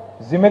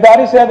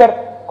जिम्मेदारी से अगर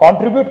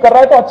कंट्रीब्यूट कर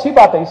रहा है तो अच्छी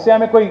बात है, इससे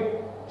हमें कोई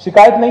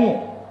शिकायत नहीं है.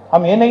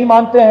 हम ये नहीं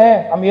मानते हैं,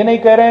 हम ये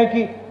नहीं कह रहे हैं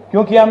कि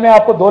क्योंकि हमने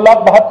आपको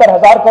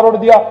 2,72,000 करोड़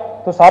दिया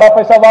तो सारा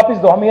पैसा वापस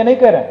दो, हम ये नहीं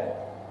कह रहे हैं.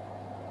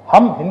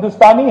 हम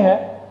हिंदुस्तानी हैं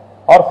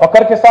और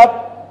फख्र के साथ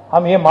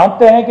हम ये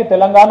मानते हैं कि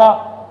तेलंगाना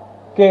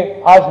के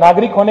आज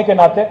नागरिक होने के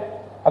नाते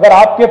अगर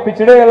आपके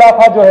पिछड़े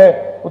इलाका जो है,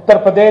 उत्तर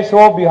प्रदेश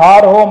हो,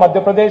 बिहार हो, मध्य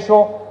प्रदेश हो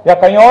या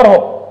कहीं और हो,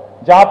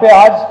 जहां पे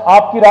आज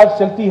आपकी राज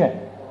चलती है,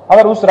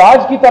 अगर उस राज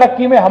की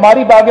तरक्की में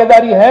हमारी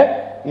भागीदारी है,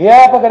 ये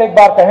आप अगर एक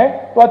बार कहें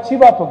तो अच्छी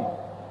बात होगी.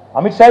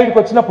 అమిత్ షా ఇక్కడికి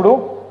వచ్చినప్పుడు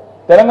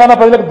తెలంగాణ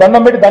ప్రజలకు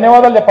దండం పెట్టి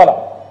ధన్యవాదాలు చెప్పాలా.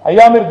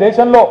 అయ్యా, మీరు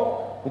దేశంలో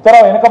ఇతర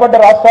వెనుకబడ్డ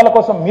రాష్ట్రాల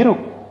కోసం మీరు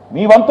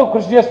మీ వంతు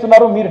కృషి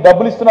చేస్తున్నారు, మీరు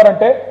డబ్బులు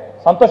ఇస్తున్నారంటే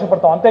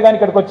సంతోషపడతాం. అంతేగాని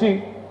ఇక్కడికి వచ్చి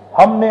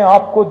हमने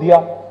आपको दिया,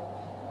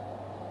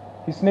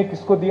 किसने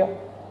किसको दिया?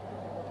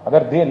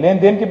 अगर लेन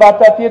देन की बात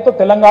आती है तो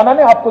तेलंगाना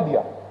ने आपको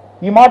दिया.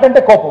 ఈ మాట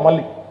అంటే కోపం,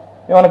 మళ్ళీ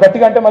ఏమైనా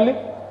గట్టిగా అంటే మళ్ళీ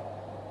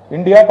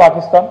ఇండియా,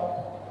 పాకిస్తాన్,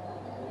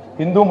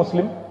 హిందూ,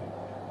 ముస్లిం,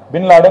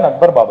 బిన్ లాడెన్,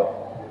 అక్బర్, బాబర్,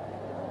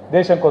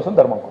 దేశం కోసం,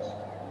 ధర్మం కోసం.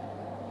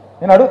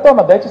 నేను అడుగుతా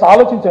ఉన్నా, దయచేసి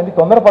ఆలోచించండి,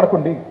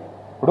 తొందరపడకండి.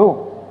 ఇప్పుడు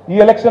ఈ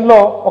ఎలక్షన్లో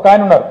ఒక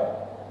ఆయన ఉన్నారు,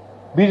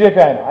 బీజేపీ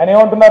ఆయన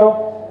ఏమంటున్నారు?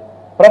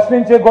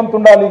 ప్రశ్నించే గొంతు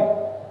ఉండాలి,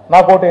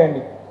 నాకు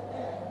ఓటేయండి.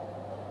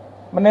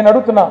 మరి నేను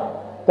అడుగుతున్నా,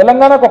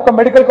 తెలంగాణకు ఒక్క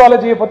మెడికల్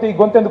కాలేజ్ అయిపోతే ఈ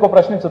గొంతు ఎందుకో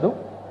ప్రశ్నించదు?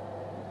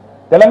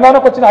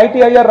 తెలంగాణకు వచ్చిన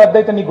ఐటీఐఆర్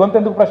రద్దయితే నీ గొంతు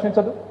ఎందుకు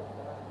ప్రశ్నించదు?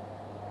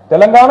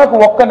 తెలంగాణకు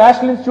ఒక్క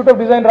నేషనల్ ఇన్స్టిట్యూట్ ఆఫ్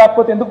డిజైన్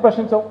రాకపోతే ఎందుకు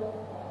ప్రశ్నించవు?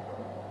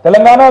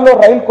 తెలంగాణలో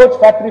రైల్ కోచ్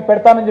ఫ్యాక్టరీ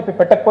పెడతానని చెప్పి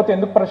పెట్టకపోతే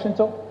ఎందుకు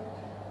ప్రశ్నించవు?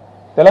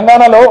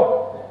 తెలంగాణలో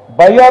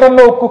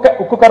బయ్యారంలో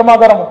ఉక్కు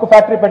కర్మాగారం, ఉక్కు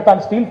ఫ్యాక్టరీ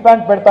పెడతాను, స్టీల్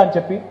ప్లాంట్ పెడతా అని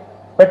చెప్పి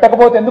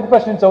పెట్టకపోతే ఎందుకు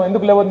ప్రశ్నించవు?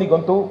 ఎందుకు లేవదు నీ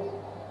గొంతు?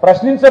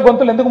 ప్రశ్నించే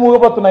గొంతులు ఎందుకు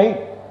మూగపోతున్నాయి?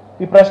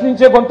 ఈ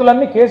ప్రశ్నించే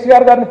గొంతులన్నీ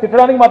కేసీఆర్ గారిని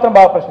తిట్టడానికి మాత్రం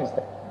బాగా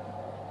ప్రశ్నిస్తాయి.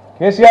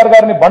 కేసీఆర్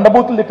గారిని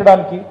బండబూతులు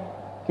తిట్టడానికి,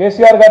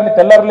 కేసీఆర్ గారిని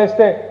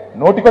తెల్లారులేస్తే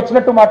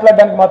నోటికొచ్చినట్టు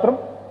మాట్లాడడానికి మాత్రం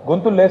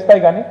గొంతులు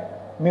లేస్తాయి. కానీ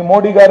మీ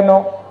మోడీ గారినో,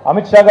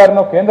 అమిత్ షా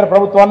గారినో, కేంద్ర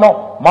ప్రభుత్వాన్నో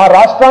మా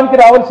రాష్ట్రానికి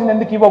రావాల్సింది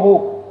ఎందుకు ఇవ్వవు,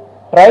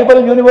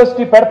 ట్రైబల్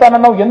యూనివర్సిటీ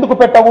పెడతానన్నావు ఎందుకు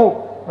పెట్టవు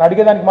అని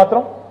అడిగేదానికి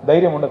మాత్రం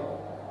ధైర్యం ఉండదు.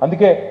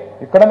 అందుకే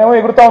ఇక్కడనేమో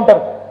ఎగురుతూ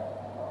ఉంటారు,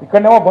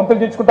 ఇక్కడనేమో గొంతులు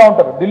చించుకుంటూ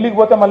ఉంటారు. ఢిల్లీకి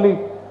పోతే మళ్ళీ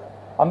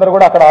అందరూ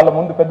కూడా అక్కడ వాళ్ళ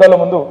ముందు, పెద్దల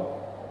ముందు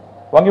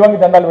వంగి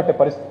దండాలు పెట్టే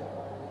పరిస్థితి.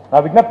 నా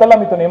విజ్ఞప్తల్లా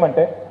మీతో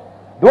ఏమంటే,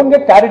 don't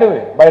get carried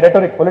away by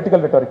rhetoric,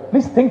 political rhetoric.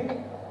 Please think,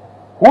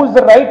 who is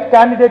the right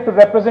candidate to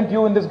represent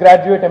you in this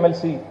graduate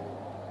MLC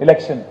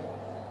election?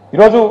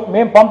 ఈరోజు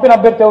మేము పంపిన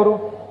అభ్యర్థి ఎవరు?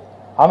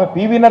 ఆమె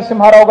పివి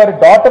నరసింహారావు గారి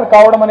డాటర్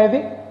కావడం అనేది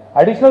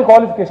అడిషనల్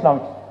క్వాలిఫికేషన్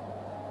ఆమెకి.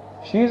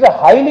 She is a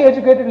highly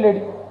educated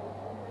lady,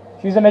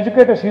 she is an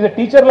educator, she is a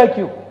teacher like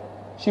you.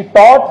 She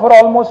taught for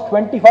almost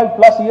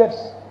 25+ years.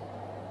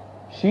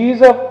 She is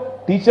a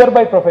teacher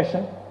by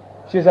profession.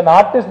 She is an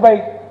artist by,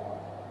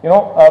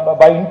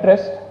 by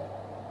interest.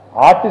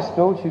 Artist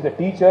too. She is a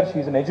teacher. She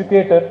is an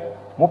educator.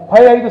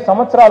 35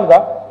 సంవత్సరాలుగా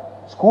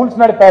schools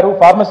నడిపారు,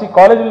 pharmacy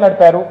కాలేజీలు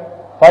నడిపారు,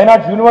 fine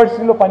arts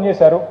యూనివర్సిటీలో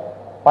పనిచేశారు.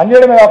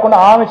 పనిచేయడమే కాకుండా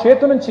ఆమె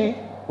చేతి నుంచి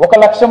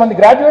 1,00,000 మంది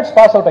గ్రాడ్యుయేట్స్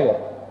పాస్ అవుట్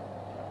అయ్యారు.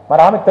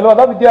 మరి ఆమెకు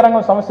తెలియదా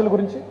విద్యారంగం సమస్యల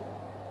గురించి?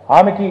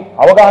 ఆమెకి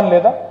అవగాహన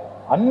లేదా?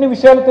 అన్ని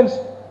విషయాలు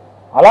తెలుసు.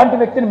 అలాంటి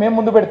వ్యక్తిని మేము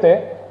ముందు పెడితే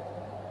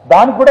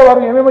దానికి కూడా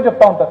వారు ఏమేమో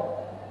చెప్తా ఉంటారు.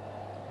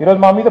 ఈరోజు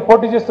మా మీద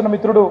పోటీ చేస్తున్న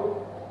మిత్రుడు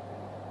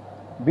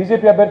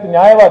బీజేపీ అభ్యర్థి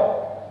న్యాయవాది,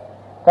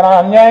 కానీ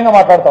అన్యాయంగా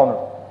మాట్లాడుతూ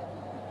ఉన్నాడు.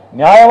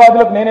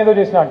 న్యాయవాదులకు నేనేదో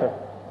చేసినా అంటాడు.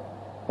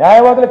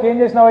 న్యాయవాదులకు ఏం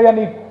చేసినావయ్యా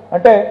నీ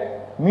అంటే,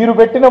 మీరు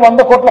పెట్టిన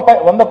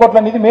 100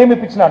 కోట్ల నిధి మేము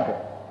ఇప్పించినా అంటాడు.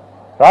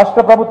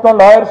 రాష్ట్ర ప్రభుత్వం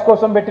లాయర్స్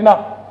కోసం పెట్టిన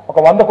ఒక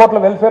 100 కోట్ల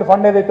వెల్ఫేర్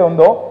ఫండ్ ఏదైతే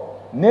ఉందో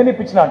నేను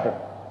ఇప్పించినా అంటాడు.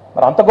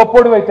 మరి అంత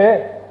గొప్పోడు అయితే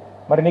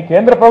మరి నీ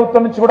కేంద్ర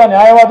ప్రభుత్వం నుంచి కూడా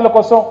న్యాయవాదుల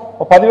కోసం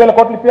 10,000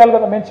 కోట్లు ఇప్పించాలి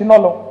కదా. మేము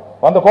చిన్నోళ్ళం,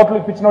 100 కోట్లు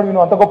ఇప్పించినోడు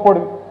నువ్వు అంత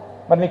గొప్పోడు.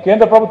 మరి నీ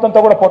కేంద్ర ప్రభుత్వంతో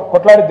కూడా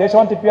కొట్లాడి దేశం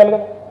అంతా ఇప్పించాలి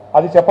కదా.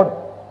 అది చెప్పడు.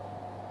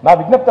 నా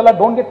విజ్ఞప్తి అలా,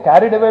 don't get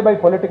carried away by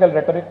political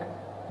rhetoric,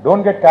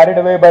 don't get carried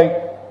away by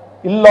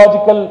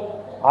illogical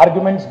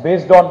arguments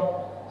based on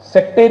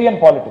sectarian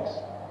politics.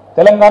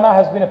 Telangana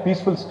has been a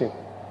peaceful state.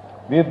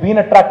 We have been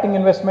attracting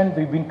investment,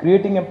 we've been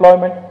creating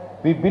employment,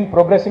 we've been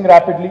progressing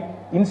rapidly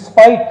in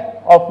spite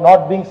of not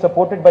being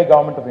supported by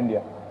Government of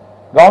India.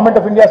 Government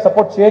of India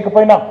support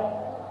చేయకపోయినా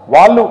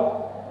వాళ్ళు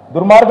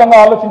దుర్మార్గంగా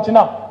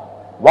ఆలోచించినా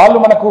వాళ్ళు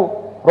మనకు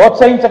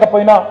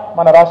ప్రోత్సహించకపోయినా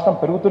మన రాష్ట్రం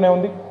పెరుగుతూనే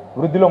ఉంది,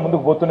 వృద్ధిలో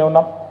ముందుకు పోతూనే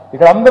ఉన్నాం.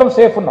 ఇక్కడ అందరం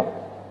సేఫ్ ఉన్నాం.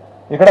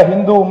 ఇక్కడ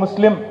హిందూ,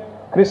 ముస్లిం,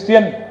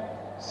 క్రిస్టియన్,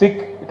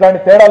 సిక్ ఇట్లాంటి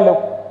తేడాలు లేవు.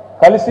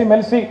 కలిసి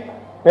మెలిసి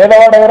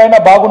పేదవాడు ఎవరైనా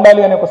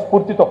బాగుండాలి అనే ఒక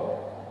స్ఫూర్తితో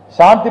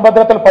శాంతి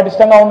భద్రతలు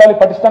పటిష్టంగా ఉండాలి,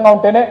 పటిష్టంగా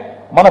ఉంటేనే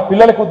మన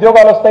పిల్లలకు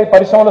ఉద్యోగాలు వస్తాయి,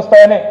 పరిశ్రమలు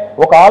వస్తాయనే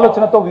ఒక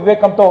ఆలోచనతో,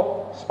 వివేకంతో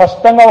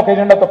స్పష్టంగా ఒక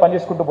ఎజెండాతో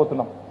పనిచేసుకుంటూ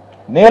పోతున్నాం.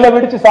 నేల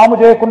విడిచి సాము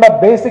చేయకుండా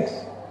బేసిక్స్,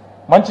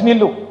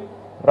 మంచినీళ్లు,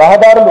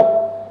 రహదారులు,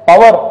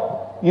 పవర్,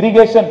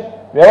 ఇరిగేషన్,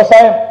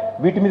 వ్యవసాయం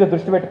వీటి మీద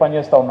దృష్టి పెట్టి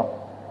పనిచేస్తూ ఉన్నాం.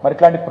 మరి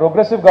ఇట్లాంటి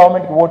ప్రోగ్రెసివ్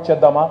గవర్నమెంట్కి ఓట్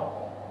చేద్దామా?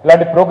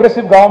 ఇలాంటి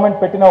ప్రోగ్రెసివ్ గవర్నమెంట్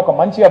పెట్టిన ఒక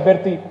మంచి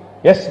అభ్యర్థి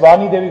ఎస్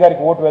వాణీదేవి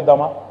గారికి ఓటు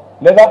వేద్దామా?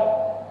 లేదా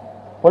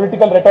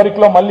పొలిటికల్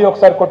రెటారిక్లో మళ్ళీ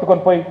ఒకసారి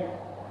కొట్టుకొని పోయి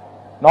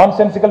నాన్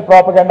సెన్సికల్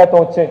ప్రాపగాండాతో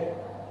వచ్చే,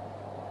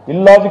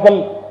 ఇల్లాజికల్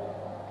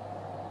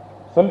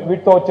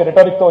వీటితో వచ్చే,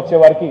 రెటారిక్తో వచ్చే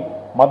వారికి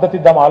మద్దతు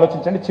ఇద్దామా?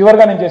 ఆలోచించండి.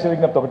 చివరిగా నేను చేసే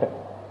విజ్ఞప్తి ఒకటే.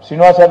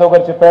 శ్రీనివాస్ యాదవ్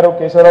గారు చెప్పారు,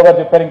 కేశవరావు గారు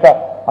చెప్పారు, ఇంకా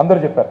అందరూ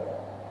చెప్పారు.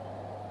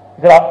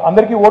 ఇక్కడ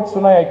అందరికీ ఓట్స్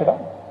ఉన్నాయా? ఇక్కడ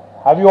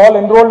have you all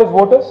enrolled as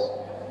voters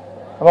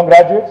among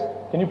graduates?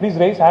 Can you please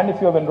raise hand if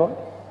you have enrolled?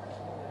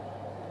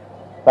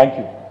 Thank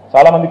you.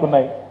 చాలా మందికి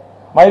ఉన్నాయి.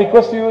 My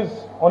request you is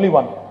only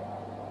one.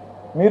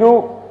 మీరు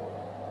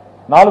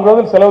 4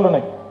 రోజులు సెలవులు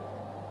ఉన్నాయి.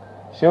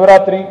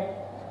 శివరాత్రి,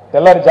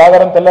 తెల్లారి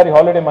జాగారం, తెల్లారి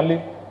హాలిడే, మళ్ళీ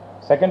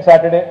సెకండ్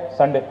సాటర్డే,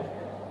 సండే.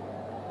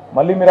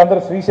 మళ్ళీ మీరందరూ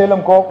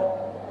శ్రీశైలంకో,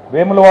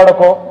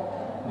 వేములవాడకో,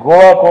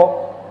 గోవాకో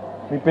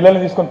మీ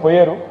పిల్లల్ని తీసుకొని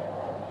పోయారు.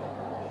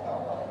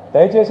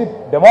 దయచేసి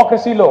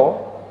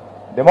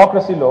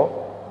డెమోక్రసీలో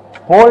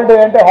హోల్ డే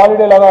అంటే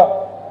హాలిడే లాగా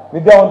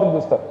విద్యావంతులు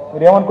చూస్తారు.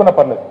 మీరు ఏమనుకున్నా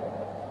పర్లేదు.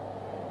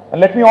 And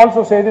let me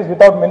also say this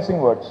without mincing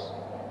words.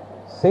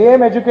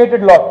 Same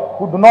educated lot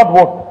who do not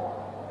vote,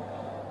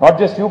 not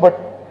just you but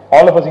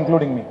all of us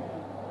including me,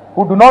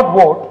 who do not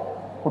vote,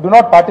 who do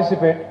not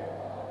participate,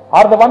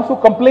 are the ones who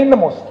complain the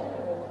most.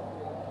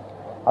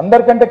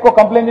 అందరికంటే ఎక్కువ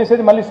complaint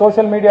చేసేది మళ్ళీ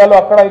social మీడియాలో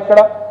అక్కడ ఇక్కడ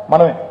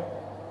మనమే.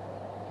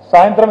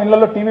 సాయంత్రం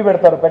ఇళ్లలో టీవీ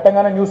పెడతారు,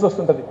 పెట్టగానే న్యూస్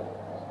వస్తుంటుంది.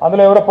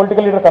 అందులో ఎవరో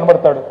పొలిటికల్ లీడర్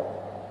కనబడతాడు,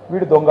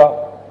 వీడు దొంగ,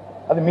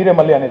 అది మీరే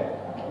మళ్ళీ అనేది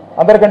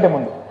అందరికంటే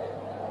ముందు.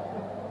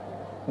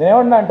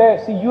 నేనేమన్నా అంటే,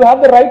 see, you have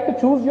the right to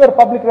choose your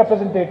public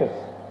representatives.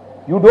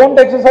 You don't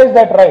exercise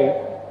that right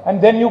and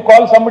then you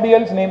call somebody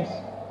else names.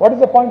 What is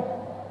the point?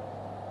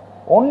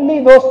 Only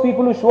those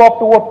people who show up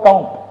to vote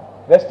count.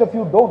 Rest of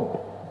you don't.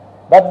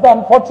 That's the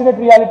unfortunate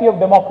reality of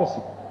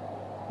democracy.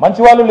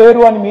 మంచి వాళ్ళు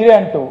లేరు అని మీరే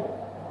అంటూ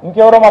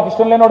ఇంకెవరో మాకు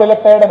ఇష్టం లేనోడు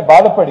ఎలక్ట్ అయ్యాడని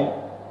బాధపడి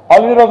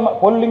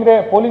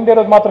పోలింగ్ డే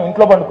రోజు మాత్రం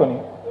ఇంట్లో పండుకొని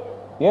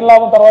ఏం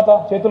లాభం? తర్వాత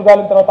చేతులు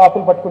కాలిన తర్వాత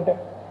ఆకులు పట్టుకుంటే.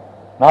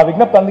 నా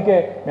విజ్ఞప్తి అందుకే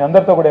మీ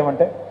అందరితో కూడా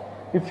ఏమంటే,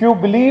 if you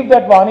believe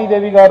that Vani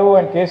Devi garu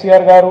and KCR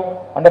garu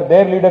under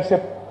their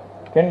leadership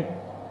can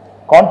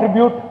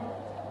contribute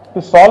to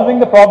solving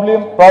the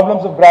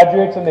problems of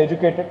graduates and the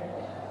educated,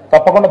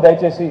 తప్పకుండా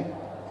దయచేసి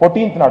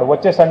 14th నాడు,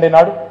 వచ్చే సండే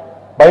నాడు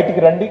బయటికి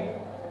రండి.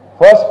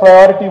 First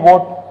priority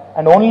vote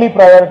and only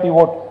priority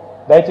vote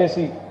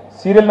దయచేసి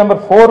serial number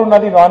 4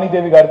 ఉన్నది వాణి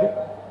దేవి గారిది.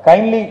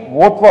 Kindly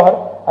vote for her.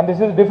 And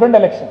this is different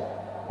election.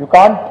 You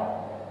can't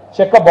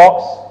check a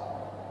box,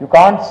 you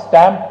can't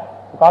stamp,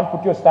 you can't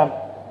put your stamp.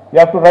 You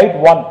have to right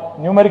 1,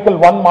 numerical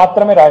 1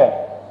 మాత్రమే రాయాలి.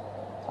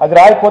 అది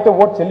రాయకపోతే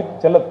vote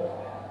చెల్లదు.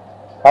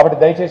 కాబట్టి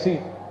దయచేసి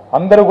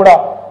అందరూ కూడా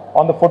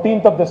on the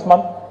 14th of this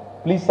month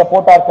please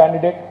support our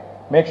candidate.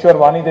 Make sure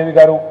వాణి దేవి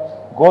గారు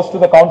goes to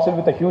the council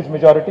with a huge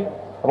majority.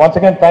 Once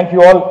again, thank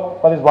you all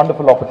for this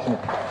wonderful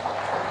opportunity.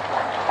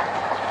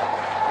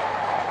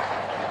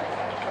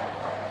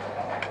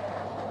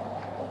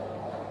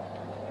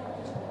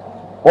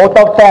 Vote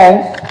of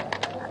thanks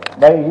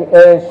by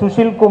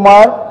Sushil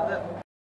Kumar